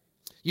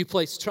 You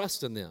place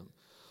trust in them.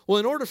 Well,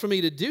 in order for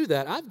me to do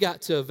that, I've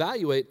got to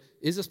evaluate,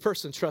 is this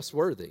person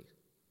trustworthy?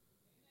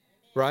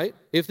 Right?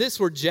 If this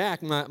were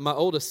Jack, my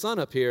oldest son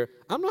up here,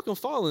 I'm not going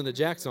to fall into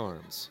Jack's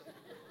arms.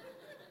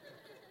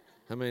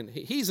 I mean,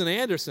 he's an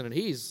Anderson, and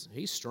he's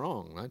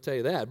strong, I tell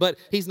you that. But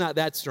he's not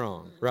that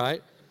strong,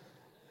 right?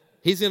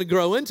 He's going to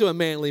grow into a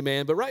manly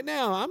man, but right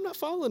now, I'm not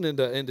falling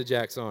into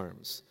Jack's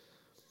arms.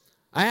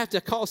 You have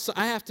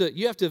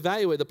to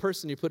evaluate the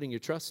person you're putting your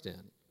trust in.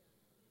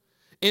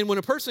 And when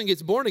a person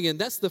gets born again,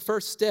 that's the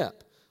first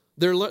step.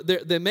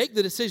 They make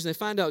the decision. They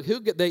find out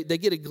they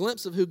get a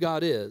glimpse of who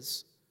God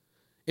is.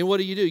 And what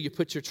do? You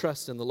put your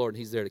trust in the Lord, and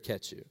He's there to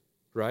catch you,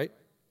 right?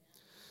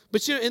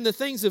 But in the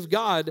things of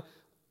God,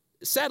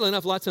 sadly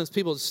enough, a lot of times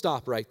people just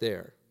stop right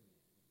there.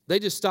 They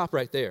just stop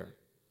right there.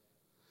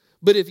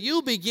 But if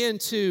you begin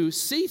to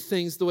see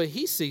things the way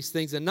He sees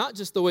things and not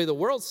just the way the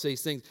world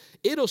sees things,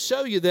 it'll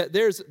show you that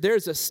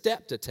there's a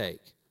step to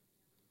take.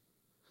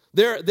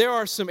 There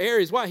are some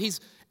areas. Why?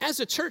 As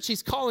a church,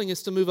 He's calling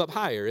us to move up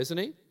higher, isn't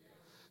He?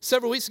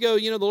 Several weeks ago,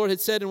 the Lord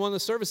had said in one of the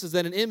services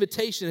that an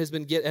invitation has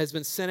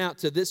been sent out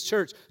to this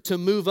church to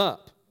move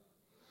up.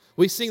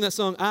 We sing that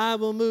song, I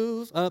will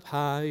move up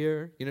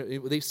higher. We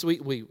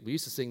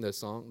used to sing that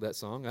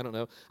song. I don't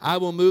know. I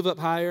will move up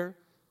higher.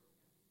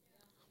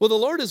 Well, the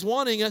Lord is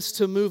wanting us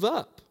to move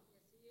up.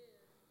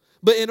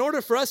 But in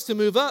order for us to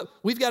move up,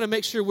 we've got to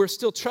make sure we're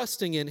still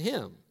trusting in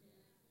Him.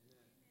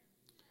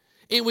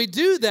 And we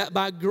do that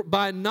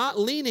by not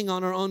leaning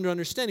on our own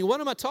understanding. What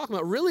am I talking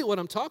about? Really what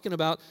I'm talking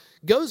about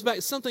goes back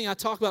to something I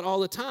talk about all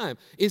the time,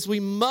 is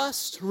we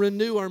must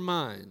renew our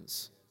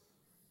minds.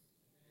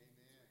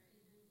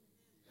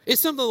 It's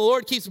something the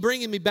Lord keeps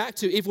bringing me back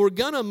to. If we're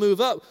going to move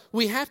up,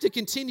 we have to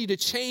continue to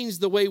change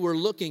the way we're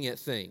looking at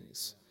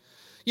things.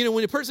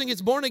 When a person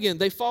gets born again,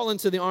 they fall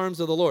into the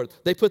arms of the Lord.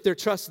 They put their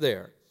trust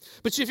there.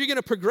 But if you're going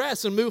to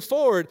progress and move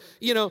forward,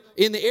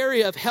 in the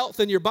area of health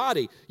in your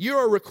body, you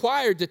are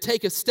required to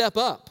take a step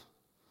up.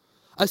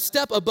 A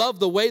step above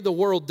the way the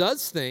world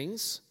does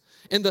things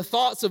and the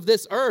thoughts of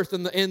this earth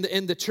and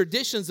the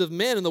traditions of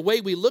men and the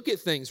way we look at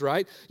things,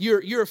 right?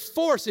 You're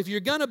forced, if you're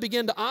going to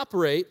begin to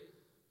operate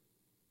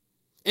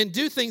and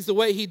do things the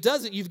way He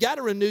does it, you've got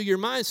to renew your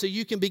mind so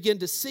you can begin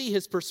to see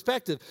His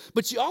perspective.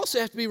 But you also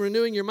have to be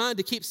renewing your mind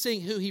to keep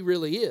seeing who He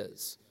really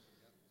is.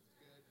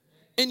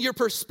 And your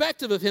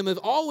perspective of Him have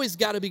always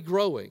got to be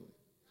growing.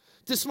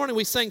 This morning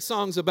we sang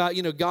songs about,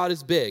 God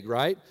is big,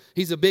 right?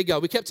 He's a big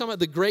God. We kept talking about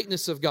the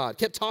greatness of God,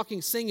 kept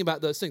singing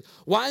about those things.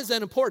 Why is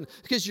that important?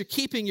 Because you're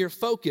keeping your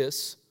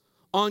focus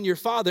on your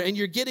Father, and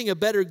you're getting a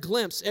better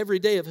glimpse every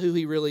day of who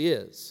He really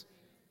is,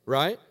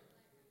 right?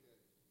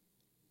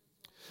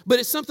 But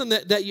it's something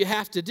that you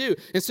have to do.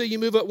 And so you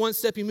move up one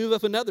step, you move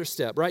up another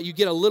step, right? You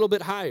get a little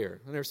bit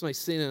higher. I never somebody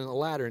seen a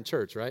ladder in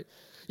church, right?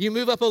 You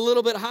move up a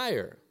little bit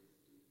higher.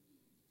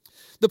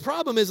 The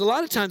problem is a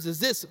lot of times is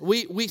this,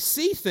 we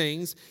see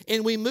things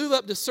and we move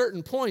up to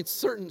certain points,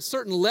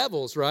 certain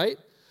levels, right?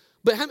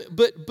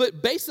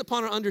 But based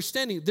upon our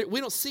understanding, we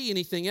don't see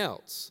anything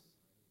else.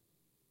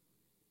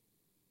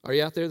 Are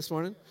you out there this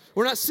morning?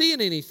 We're not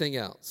seeing anything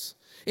else.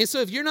 And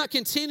so if you're not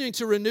continuing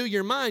to renew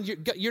your mind,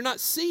 you're not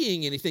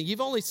seeing anything.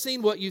 You've only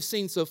seen what you've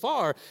seen so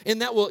far, and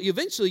that will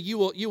eventually you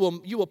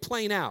will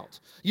plane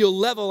out. You'll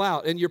level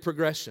out in your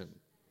progression.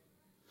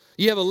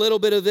 You have a little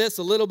bit of this,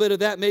 a little bit of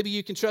that. Maybe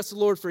you can trust the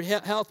Lord for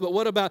health, but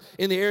what about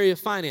in the area of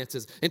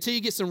finances? Until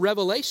you get some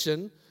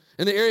revelation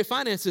in the area of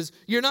finances,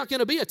 you're not going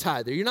to be a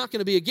tither. You're not going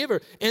to be a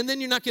giver. And then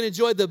you're not going to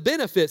enjoy the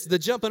benefits, the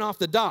jumping off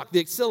the dock, the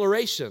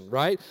acceleration,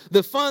 right?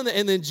 The fun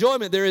and the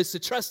enjoyment there is to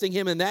trusting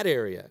Him in that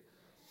area.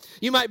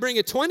 You might bring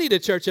a 20 to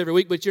church every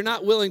week, but you're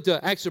not willing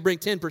to actually bring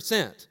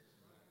 10%.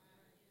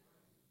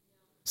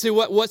 See,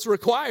 what's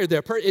required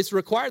there? It's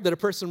required that a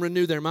person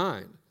renew their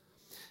mind.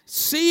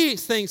 See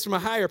things from a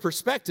higher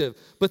perspective,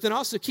 but then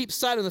also keep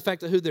sight on the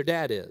fact of who their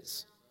dad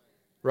is,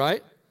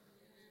 right?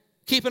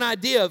 Keep an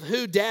idea of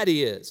who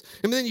daddy is.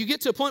 And then you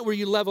get to a point where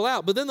you level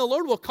out, but then the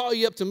Lord will call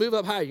you up to move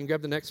up higher. You can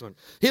grab the next one.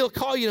 He'll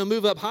call you to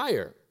move up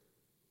higher.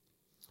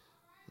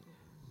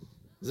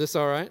 Is this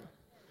all right?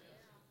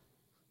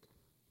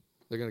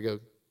 They're going to go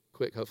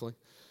quick, hopefully.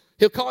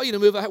 He'll call you to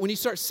move up when you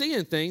start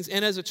seeing things,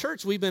 and as a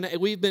church, we've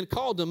been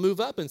called to move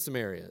up in some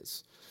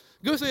areas.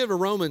 Go with me over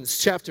Romans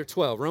chapter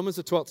 12. Romans,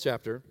 the 12th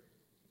chapter.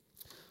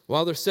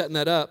 While they're setting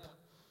that up,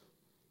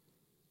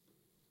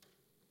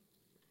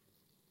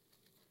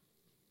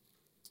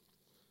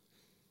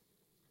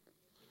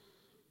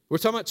 we're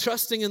talking about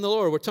trusting in the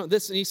Lord. We're talking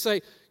this, and you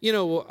say,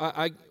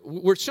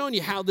 we're showing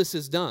you how this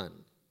is done.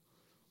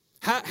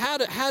 How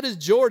does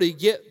Jordy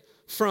get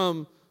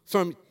from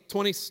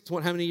 20,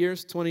 how many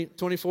years?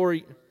 24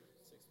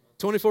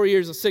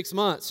 years and 6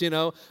 months,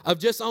 of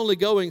just only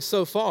going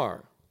so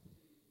far.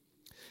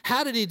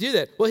 How did he do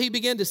that? Well, he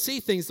began to see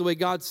things the way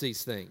God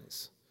sees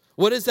things.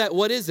 What is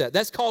that?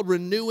 That's called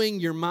renewing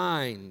your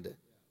mind.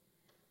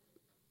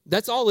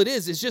 That's all it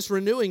is. It's just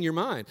renewing your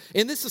mind.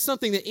 And this is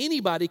something that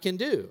anybody can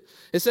do.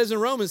 It says in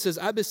Romans,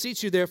 I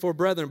beseech you therefore,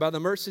 brethren, by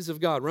the mercies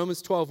of God,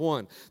 Romans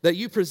 12:1, that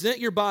you present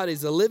your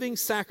bodies a living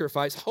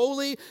sacrifice,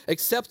 holy,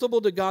 acceptable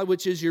to God,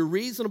 which is your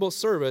reasonable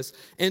service,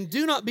 and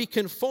do not be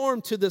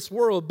conformed to this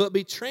world, but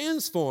be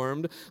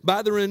transformed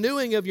by the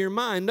renewing of your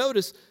mind.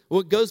 Notice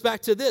what goes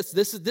back to this.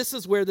 This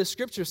is where the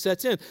scripture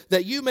sets in,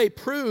 that you may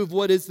prove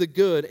what is the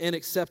good and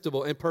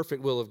acceptable and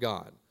perfect will of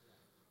God.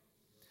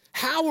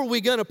 How are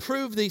we going to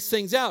prove these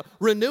things out?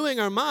 Renewing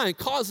our mind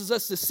causes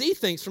us to see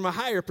things from a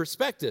higher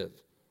perspective,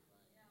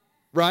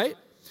 right?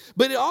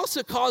 But it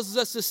also causes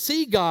us to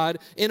see God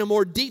in a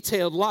more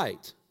detailed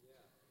light.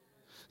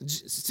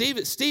 Steve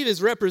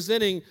is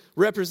representing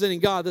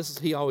God.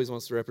 He always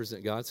wants to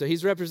represent God. So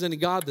he's representing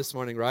God this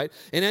morning, right?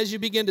 And as you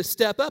begin to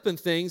step up in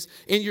things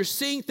and you're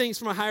seeing things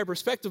from a higher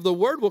perspective, the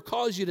Word will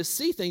cause you to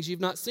see things you've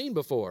not seen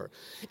before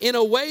in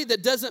a way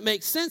that doesn't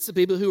make sense to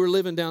people who are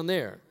living down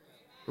there,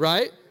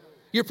 right?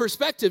 Your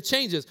perspective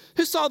changes.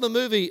 Who saw the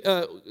movie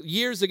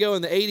years ago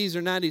in the 80s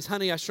or 90s,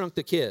 Honey, I Shrunk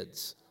the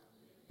Kids?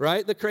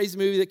 Right? The crazy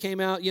movie that came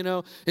out,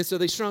 and so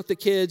they shrunk the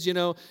kids,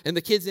 and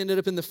the kids ended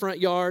up in the front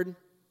yard,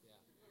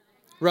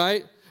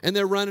 right? And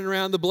they're running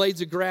around. The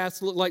blades of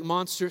grass look like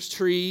monstrous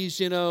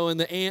trees, and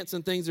the ants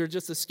and things are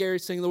just the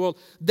scariest thing in the world.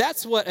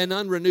 That's what an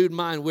unrenewed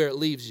mind, where it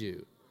leaves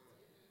you,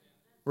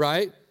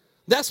 right?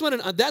 That's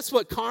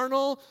what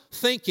carnal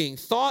thinking,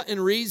 thought and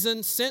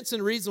reason, sense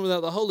and reason without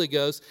the Holy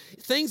Ghost,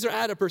 things are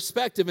out of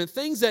perspective, and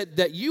things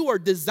that you are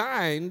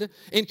designed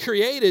and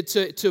created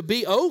to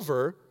be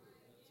over,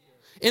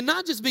 and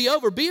not just be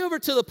over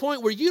to the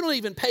point where you don't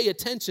even pay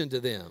attention to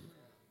them.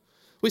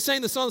 We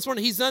sang the song this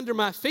morning, He's under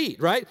my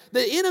feet, right?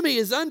 The enemy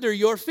is under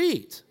your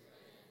feet.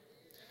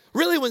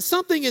 Really, when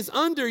something is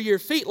under your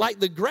feet, like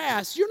the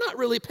grass, you're not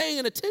really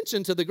paying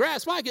attention to the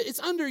grass. Why? It's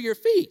under your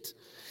feet.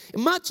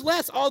 Much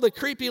less all the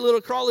creepy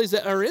little crawlies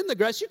that are in the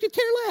grass, you could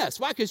care less.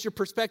 Why? Because your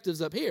perspective's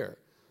up here.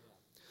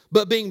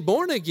 But being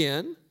born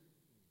again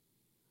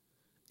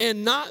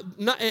and not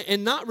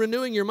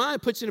renewing your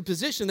mind puts you in a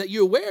position that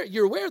you're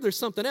aware there's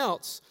something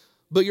else,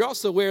 but you're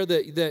also aware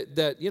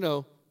that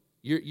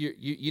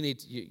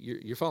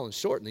you're falling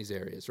short in these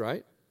areas,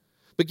 right?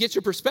 But get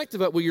your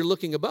perspective up where you're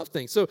looking above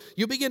things. So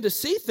you begin to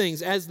see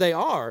things as they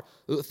are,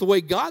 the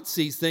way God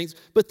sees things,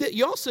 but that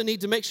you also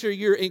need to make sure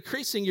you're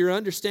increasing your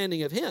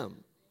understanding of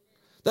Him.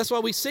 That's why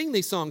we sing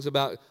these songs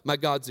about, my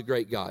God's a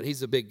great God.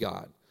 He's a big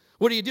God.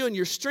 What are you doing?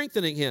 You're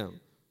strengthening Him.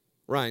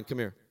 Ryan, come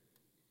here.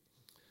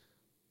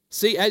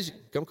 See,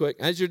 come quick.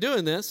 As you're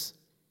doing this,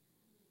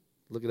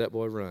 look at that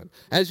boy run.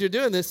 As you're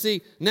doing this,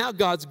 see, now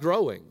God's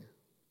growing.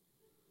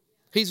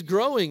 He's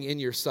growing in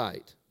your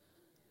sight.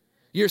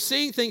 You're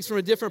seeing things from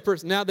a different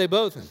person. Now they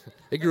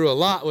grew a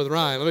lot with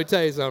Ryan. Let me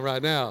tell you something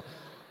right now.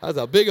 That's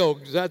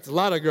a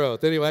lot of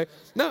growth. Anyway,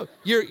 no,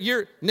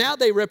 now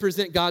they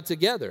represent God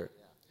together.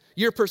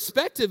 Your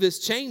perspective is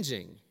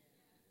changing,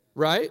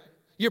 right?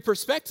 Your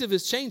perspective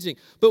is changing.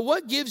 But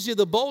what gives you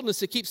the boldness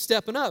to keep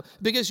stepping up?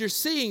 Because you're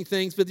seeing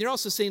things, but you're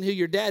also seeing who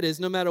your dad is.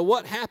 No matter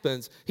what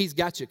happens, he's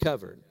got you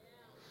covered.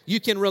 You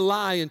can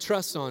rely and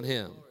trust on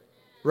him,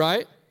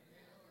 right?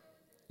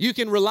 You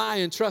can rely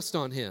and trust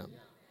on him.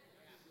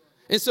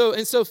 And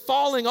so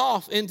falling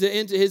off into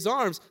his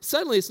arms,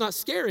 suddenly it's not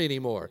scary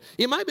anymore.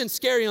 It might have been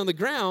scary on the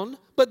ground,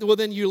 but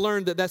then you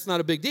learn that that's not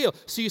a big deal.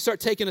 So you start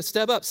taking a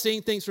step up,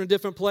 seeing things from a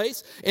different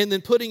place, and then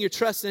putting your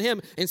trust in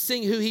him and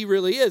seeing who he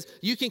really is.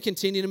 You can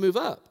continue to move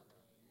up.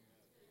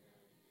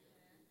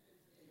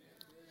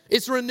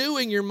 It's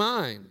renewing your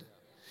mind.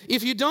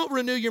 If you don't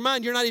renew your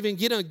mind, you're not even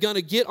going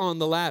to get on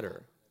the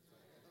ladder.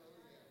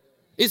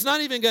 It's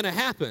not even going to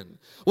happen.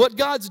 What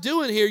God's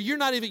doing here,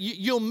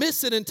 you'll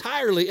miss it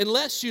entirely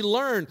unless you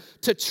learn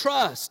to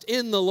trust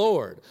in the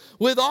Lord.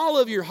 With all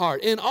of your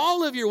heart, in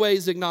all of your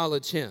ways,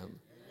 acknowledge him.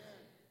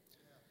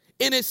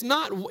 And it's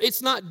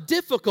not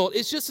difficult.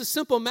 It's just a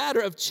simple matter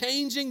of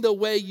changing the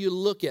way you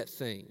look at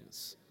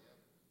things.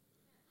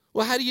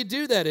 Well, how do you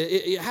do that?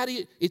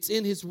 It's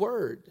in his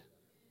word.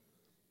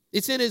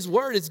 It's in his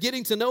word. It's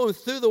getting to know him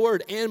through the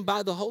word and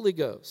by the Holy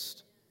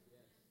Ghost.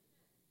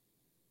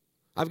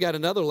 I've got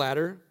another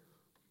ladder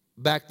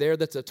back there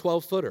that's a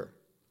 12-footer.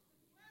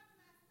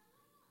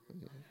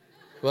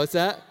 What's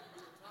that?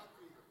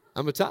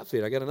 I'm a top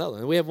feeder. I got another one.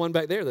 And we have one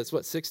back there that's,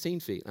 16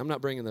 feet. I'm not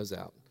bringing those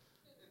out.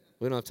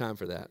 We don't have time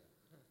for that.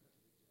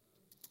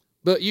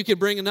 But you can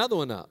bring another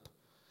one up.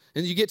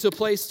 And you get to a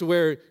place to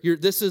where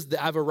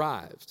I've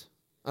arrived.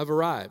 I've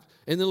arrived.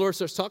 And then the Lord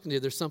starts talking to you.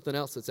 There's something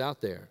else that's out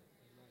there.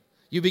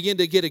 You begin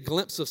to get a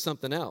glimpse of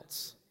something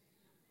else.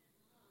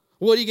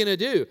 What are you going to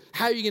do?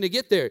 How are you going to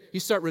get there? You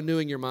start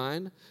renewing your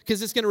mind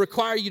because it's going to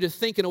require you to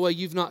think in a way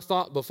you've not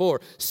thought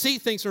before. See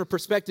things from a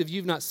perspective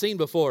you've not seen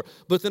before,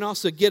 but then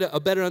also get a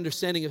better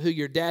understanding of who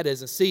your dad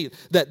is and see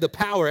that the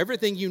power,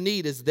 everything you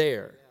need is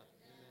there.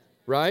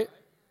 Right?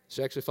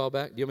 Should I actually fall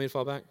back? Do you want me to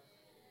fall back?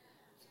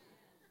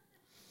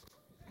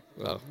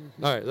 Well,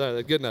 all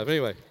right, good enough.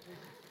 Anyway,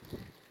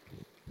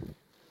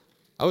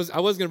 I was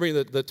going to bring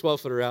the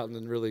 12-footer out and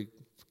then really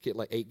get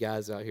like 8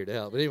 guys out here to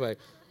help. But anyway.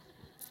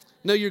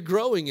 No, you're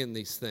growing in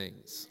these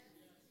things.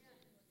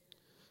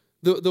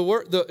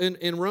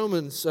 In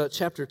Romans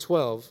chapter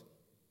 12,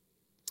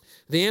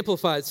 the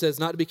Amplified says,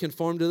 not to be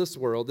conformed to this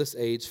world, this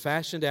age,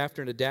 fashioned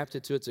after and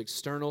adapted to its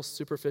external,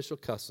 superficial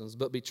customs,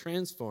 but be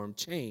transformed,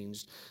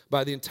 changed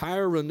by the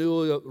entire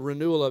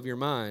renewal of your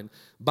mind,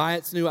 by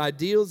its new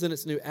ideals and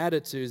its new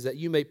attitudes, that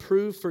you may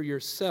prove for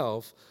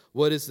yourself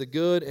what is the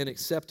good and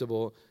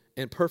acceptable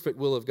and perfect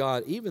will of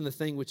God, even the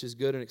thing which is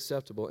good and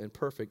acceptable and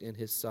perfect in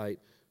his sight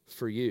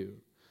for you.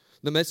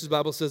 The Message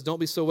Bible says, don't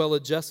be so well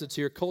adjusted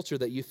to your culture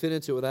that you fit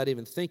into it without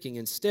even thinking.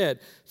 Instead,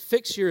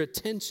 fix your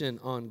attention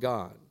on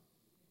God.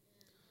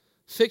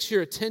 Fix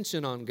your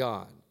attention on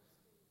God.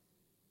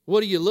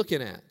 What are you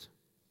looking at?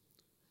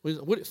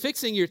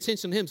 Fixing your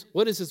attention on him,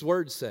 what does his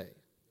word say?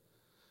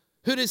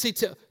 What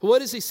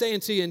is he saying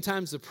to you in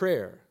times of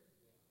prayer?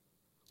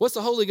 What's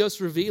the Holy Ghost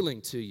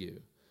revealing to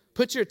you?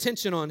 Put your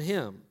attention on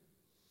him.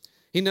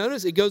 He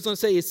notice it goes on to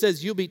say, it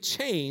says, you'll be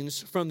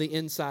changed from the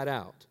inside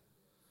out.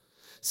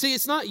 See,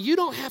 you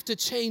don't have to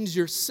change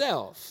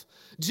yourself.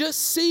 Just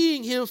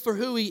seeing him for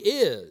who he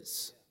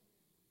is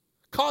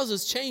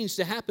causes change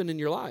to happen in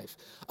your life.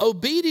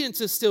 Obedience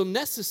is still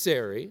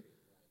necessary,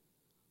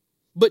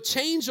 but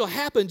change will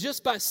happen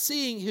just by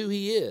seeing who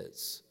he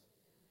is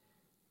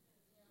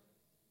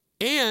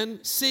and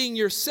seeing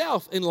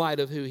yourself in light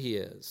of who he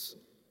is.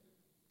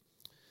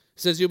 It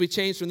says you'll be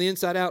changed from the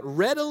inside out.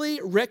 Readily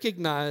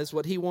recognize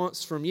what he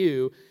wants from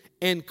you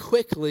and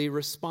quickly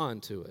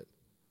respond to it.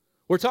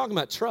 We're talking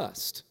about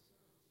trust.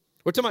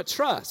 We're talking about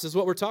trust is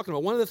what we're talking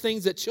about. One of the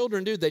things that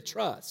children do, they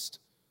trust.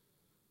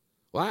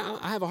 Well,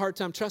 I have a hard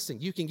time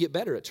trusting. You can get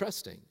better at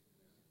trusting.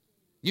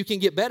 You can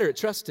get better at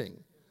trusting.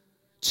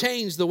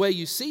 Change the way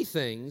you see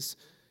things.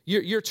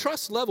 Your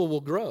trust level will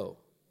grow,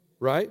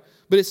 right?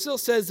 But it still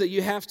says that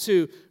you have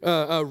to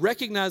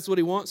recognize what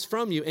he wants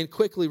from you and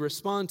quickly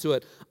respond to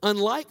it.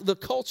 Unlike the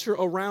culture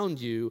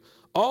around you,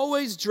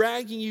 always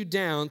dragging you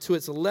down to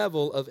its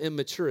level of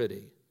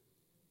immaturity.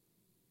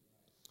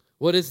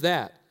 What is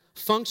that?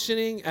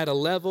 Functioning at a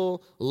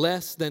level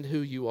less than who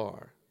you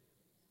are.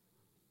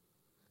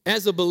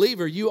 As a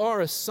believer, you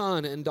are a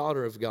son and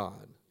daughter of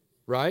God,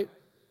 right?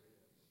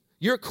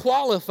 You're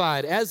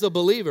qualified as a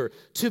believer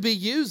to be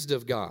used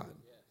of God.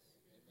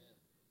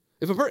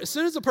 As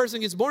soon as a person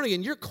gets born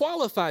again, you're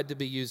qualified to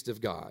be used of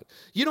God.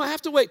 You don't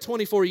have to wait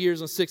 24 years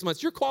and 6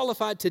 months. You're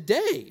qualified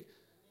today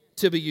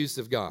to be used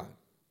of God.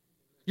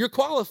 You're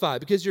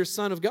qualified because you're a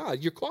son of God.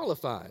 You're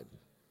qualified.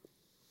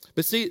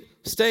 But see,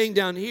 staying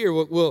down here,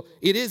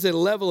 it is a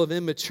level of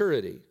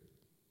immaturity.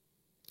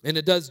 And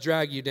it does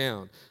drag you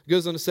down. It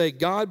goes on to say,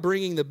 God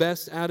bringing the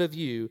best out of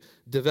you,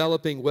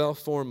 developing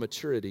well-formed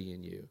maturity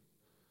in you.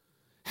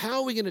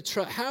 How are we going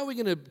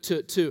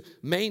to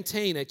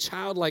maintain a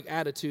childlike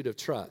attitude of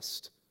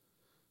trust?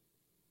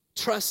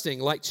 Trusting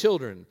like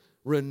children,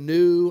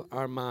 renew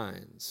our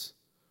minds.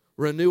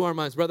 Renew our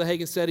minds. Brother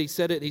Hagin said, he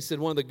said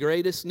one of the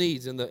greatest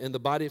needs in the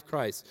body of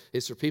Christ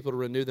is for people to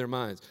renew their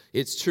minds.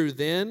 It's true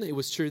then, it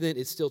was true then,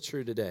 it's still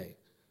true today.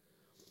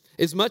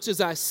 As much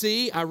as I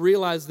see, I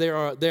realize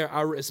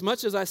as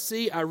much as I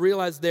see, I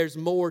realize there's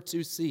more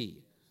to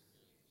see.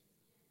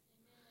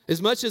 As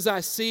much as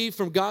I see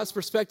from God's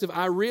perspective,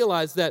 I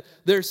realize that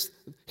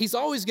He's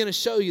always going to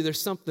show you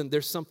there's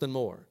something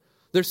more.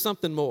 There's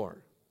something more.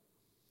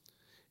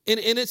 And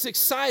it's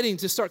exciting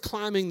to start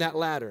climbing that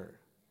ladder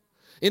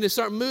and to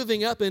start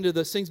moving up into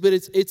those things, but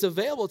it's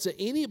available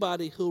to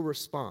anybody who'll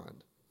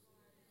respond.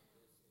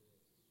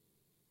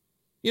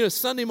 You know,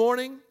 Sunday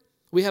morning,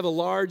 we have a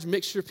large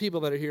mixture of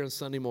people that are here on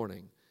Sunday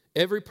morning.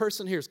 Every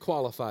person here is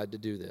qualified to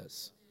do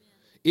this.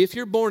 If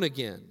you're born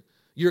again,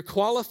 you're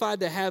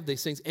qualified to have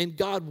these things, and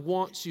God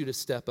wants you to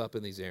step up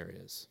in these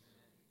areas.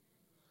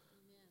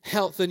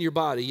 Health in your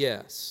body,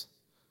 yes.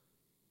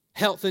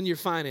 Health in your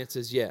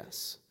finances,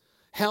 yes.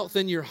 Health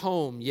in your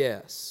home,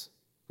 yes.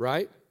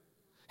 Right?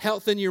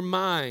 Health in your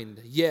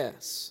mind,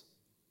 yes.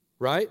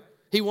 Right?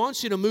 He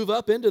wants you to move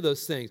up into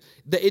those things.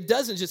 It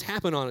doesn't just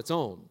happen on its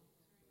own.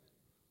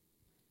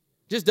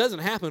 It just doesn't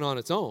happen on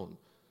its own.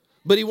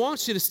 But He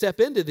wants you to step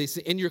into these,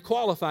 and you're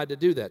qualified to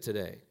do that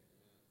today.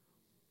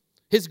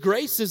 His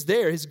grace is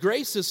there. His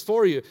grace is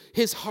for you.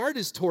 His heart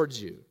is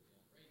towards you.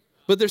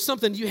 But there's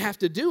something you have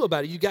to do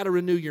about it. You got to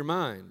renew your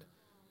mind.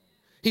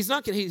 He's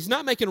not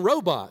making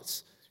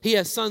robots. He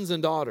has sons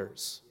and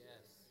daughters.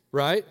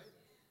 Right?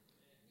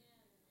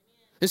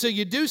 And so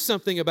you do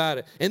something about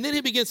it. And then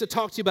He begins to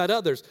talk to you about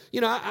others.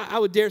 You know, I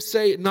would dare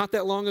say not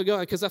that long ago,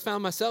 because I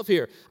found myself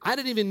here, I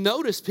didn't even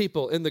notice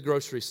people in the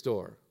grocery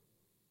store.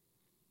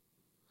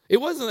 It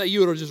wasn't that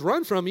you would have just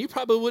run from them. You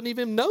probably wouldn't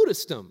even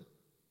noticed them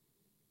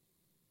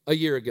a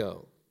year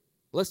ago,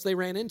 unless they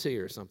ran into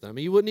you or something. I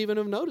mean, you wouldn't even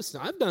have noticed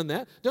them. I've done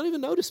that. Don't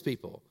even notice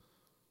people.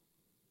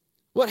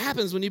 What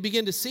happens when you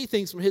begin to see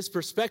things from His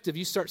perspective?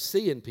 You start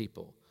seeing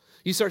people.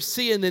 You start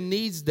seeing the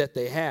needs that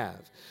they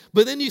have.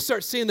 But then you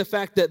start seeing the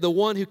fact that the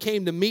one who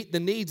came to meet the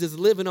needs is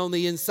living on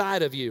the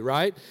inside of you,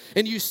 right?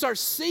 And you start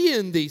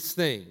seeing these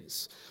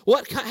things.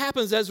 What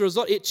happens as a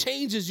result? It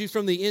changes you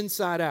from the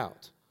inside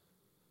out.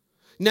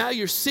 Now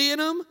you're seeing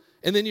them,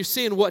 and then you're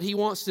seeing what He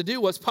wants to do,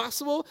 what's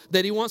possible,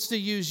 that He wants to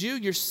use you.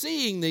 You're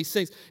seeing these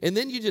things. And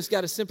then you just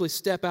got to simply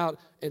step out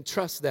and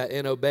trust that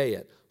and obey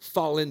it.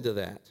 Fall into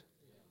that.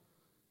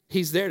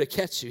 He's there to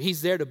catch you.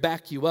 He's there to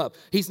back you up.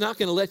 He's not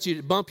going to let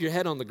you bump your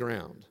head on the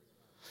ground.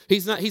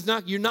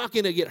 You're not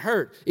going to get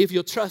hurt if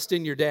you'll trust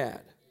in your dad.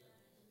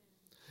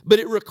 But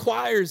it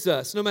requires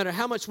us, no matter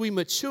how much we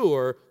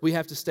mature, we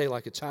have to stay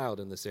like a child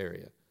in this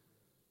area.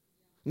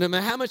 No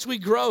matter how much we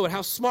grow and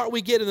how smart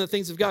we get in the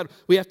things of God,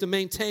 we have to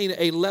maintain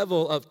a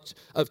level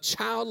of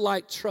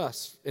childlike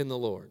trust in the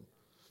Lord.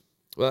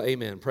 Well,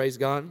 amen. Praise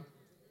God.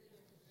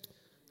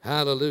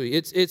 Hallelujah.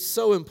 It's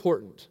so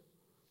important.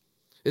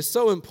 It's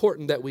so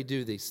important that we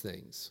do these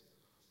things.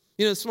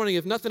 You know, this morning,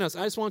 if nothing else,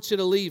 I just want you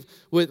to leave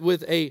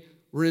with a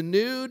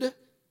renewed,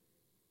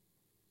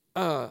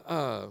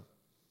 I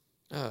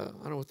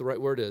don't know what the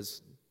right word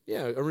is.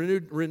 Yeah, a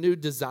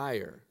renewed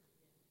desire.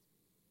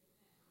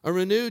 A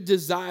renewed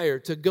desire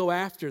to go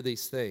after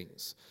these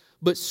things.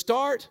 But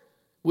start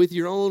with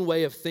your own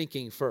way of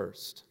thinking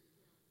first.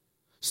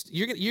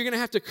 You're going to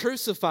have to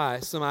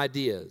crucify some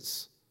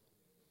ideas.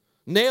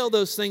 Nail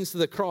those things to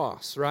the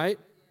cross, right?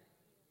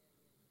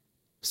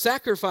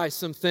 Sacrifice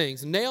some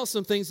things, nail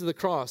some things to the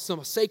cross,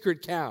 some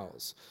sacred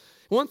cows.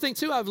 One thing,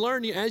 too, I've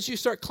learned, as you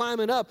start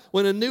climbing up,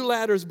 when a new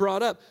ladder is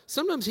brought up,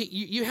 sometimes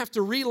you have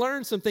to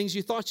relearn some things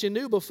you thought you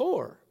knew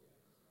before.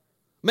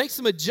 Make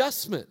some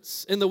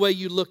adjustments in the way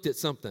you looked at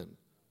something.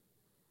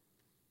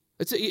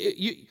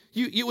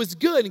 It was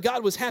good, and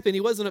God was happy, and He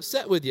wasn't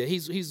upset with you.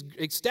 He's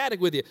ecstatic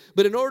with you.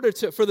 But in order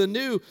for the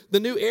new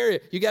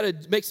area, you got to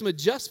make some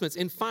adjustments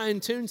and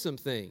fine-tune some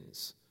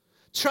things.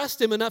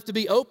 Trust Him enough to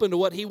be open to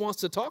what He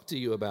wants to talk to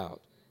you about.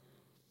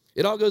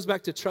 It all goes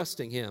back to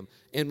trusting Him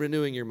and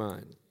renewing your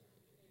mind.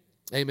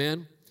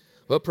 Amen?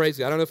 Well, praise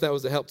God. I don't know if that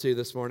was a help to you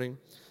this morning.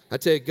 I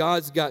tell you,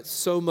 God's got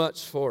so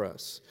much for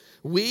us.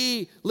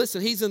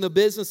 Listen, He's in the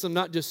business of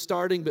not just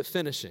starting, but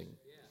finishing.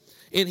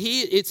 And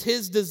it's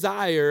His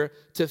desire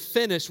to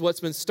finish what's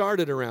been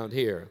started around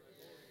here.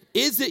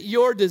 Is it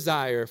your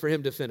desire for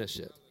Him to finish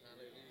it?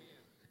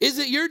 Is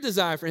it your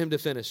desire for Him to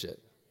finish it?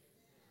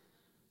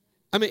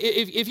 I mean,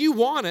 if you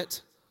want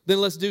it,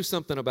 then let's do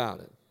something about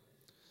it.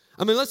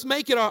 I mean, let's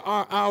make it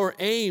our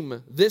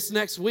aim this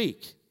next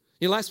week.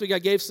 You know, last week I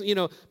gave some,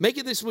 make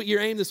it this week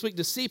your aim this week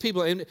to see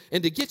people and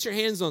to get your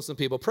hands on some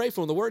people. Pray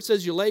for them. The Word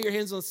says you lay your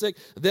hands on the sick,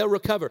 they'll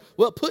recover.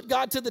 Well, put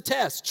God to the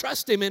test.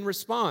 Trust Him and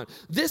respond.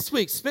 This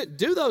week,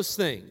 do those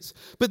things.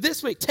 But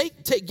this week,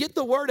 get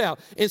the Word out.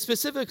 And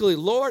specifically,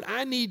 Lord,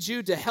 I need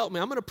You to help me.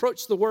 I'm going to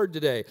approach the Word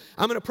today.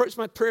 I'm going to approach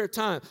my prayer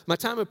time, my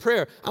time of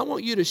prayer. I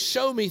want You to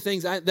show me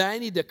things that I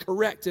need to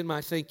correct in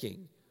my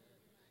thinking.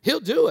 He'll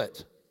do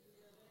it.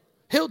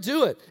 He'll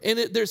do it. And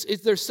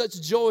there's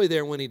such joy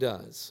there when He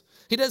does.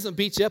 He doesn't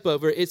beat you up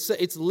over it.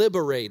 It's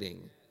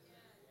liberating.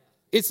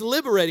 It's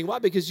liberating. Why?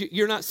 Because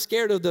you're not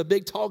scared of the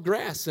big, tall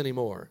grass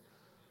anymore.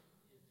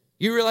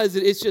 You realize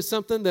that it's just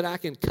something that I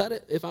can cut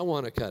it if I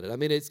want to cut it. I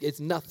mean,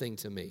 it's nothing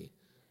to me,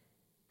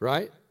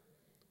 right?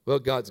 Well,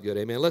 God's good,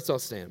 amen. Let's all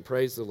stand.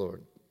 Praise the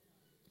Lord.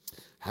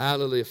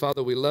 Hallelujah.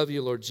 Father, we love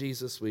you, Lord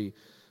Jesus. We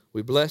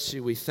bless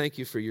you. We thank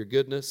you for your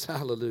goodness.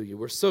 Hallelujah.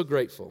 We're so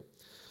grateful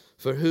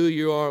for who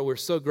you are. We're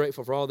so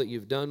grateful for all that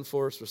you've done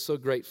for us. We're so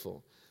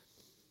grateful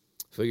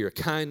for your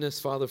kindness,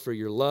 Father, for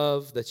your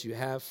love that you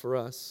have for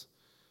us.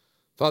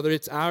 Father,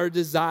 it's our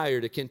desire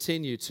to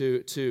continue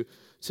to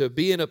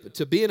be in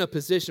a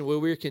position where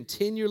we're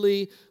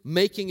continually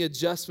making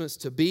adjustments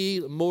to be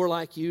more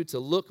like you, to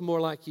look more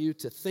like you,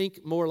 to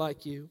think more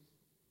like you.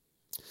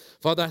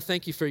 Father, I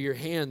thank you for your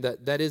hand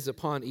that is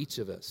upon each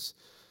of us.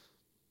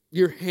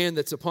 Your hand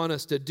that's upon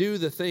us to do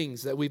the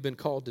things that we've been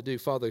called to do.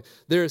 Father,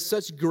 there is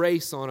such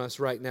grace on us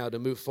right now to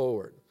move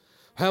forward.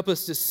 Help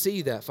us to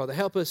see that, Father.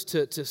 Help us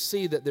to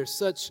see that there's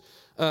such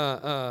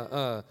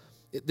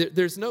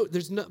there's not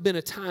been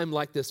a time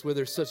like this where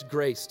there's such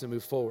grace to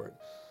move forward.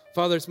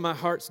 Father, it's my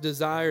heart's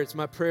desire, it's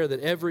my prayer that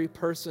every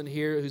person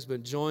here who's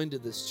been joined to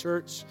this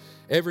church,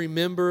 every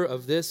member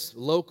of this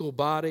local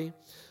body,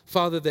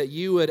 Father, that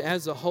you would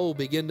as a whole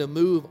begin to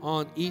move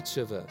on each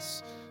of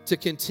us to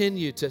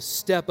continue to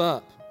step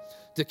up,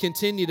 to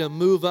continue to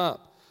move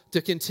up,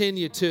 to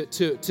continue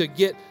to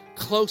get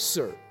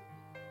closer.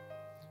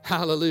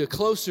 Hallelujah.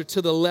 Closer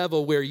to the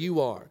level where you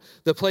are,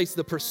 the place,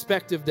 the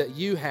perspective that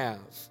you have,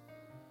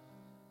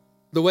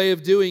 the way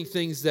of doing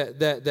things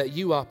that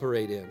you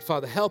operate in.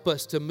 Father, help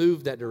us to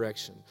move that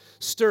direction.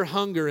 Stir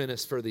hunger in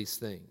us for these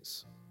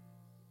things.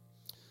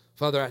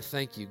 Father, I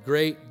thank you.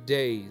 Great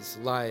days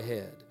lie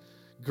ahead.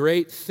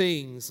 Great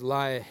things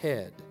lie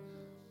ahead.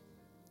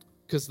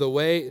 Because the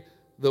way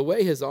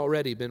has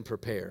already been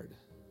prepared.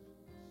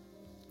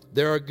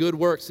 There are good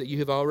works that you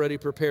have already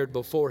prepared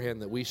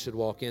beforehand that we should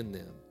walk in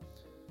them.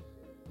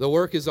 The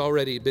work has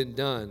already been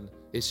done.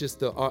 It's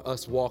just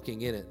us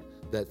walking in it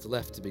that's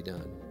left to be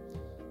done.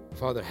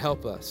 Father,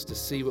 help us to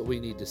see what we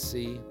need to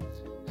see.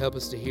 Help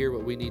us to hear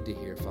what we need to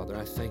hear. Father,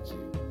 I thank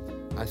you.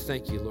 I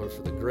thank you, Lord,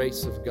 for the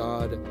grace of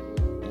God,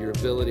 your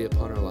ability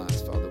upon our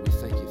lives. Father, we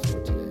thank you for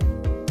it today.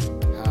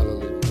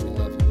 Hallelujah. We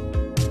love you.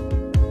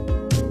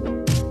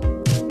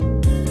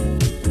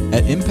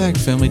 At Impact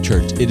Family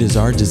Church, it is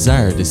our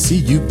desire to see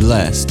you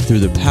blessed through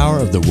the power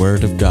of the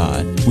Word of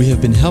God. We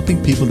have been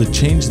helping people to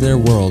change their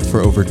world for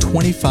over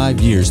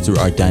 25 years through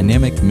our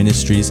dynamic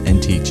ministries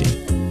and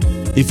teaching.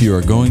 If you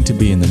are going to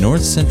be in the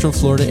North Central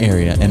Florida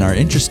area and are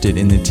interested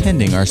in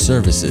attending our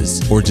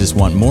services, or just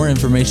want more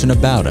information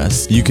about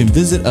us, you can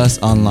visit us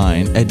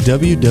online at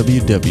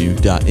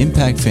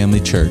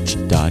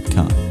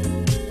www.impactfamilychurch.com.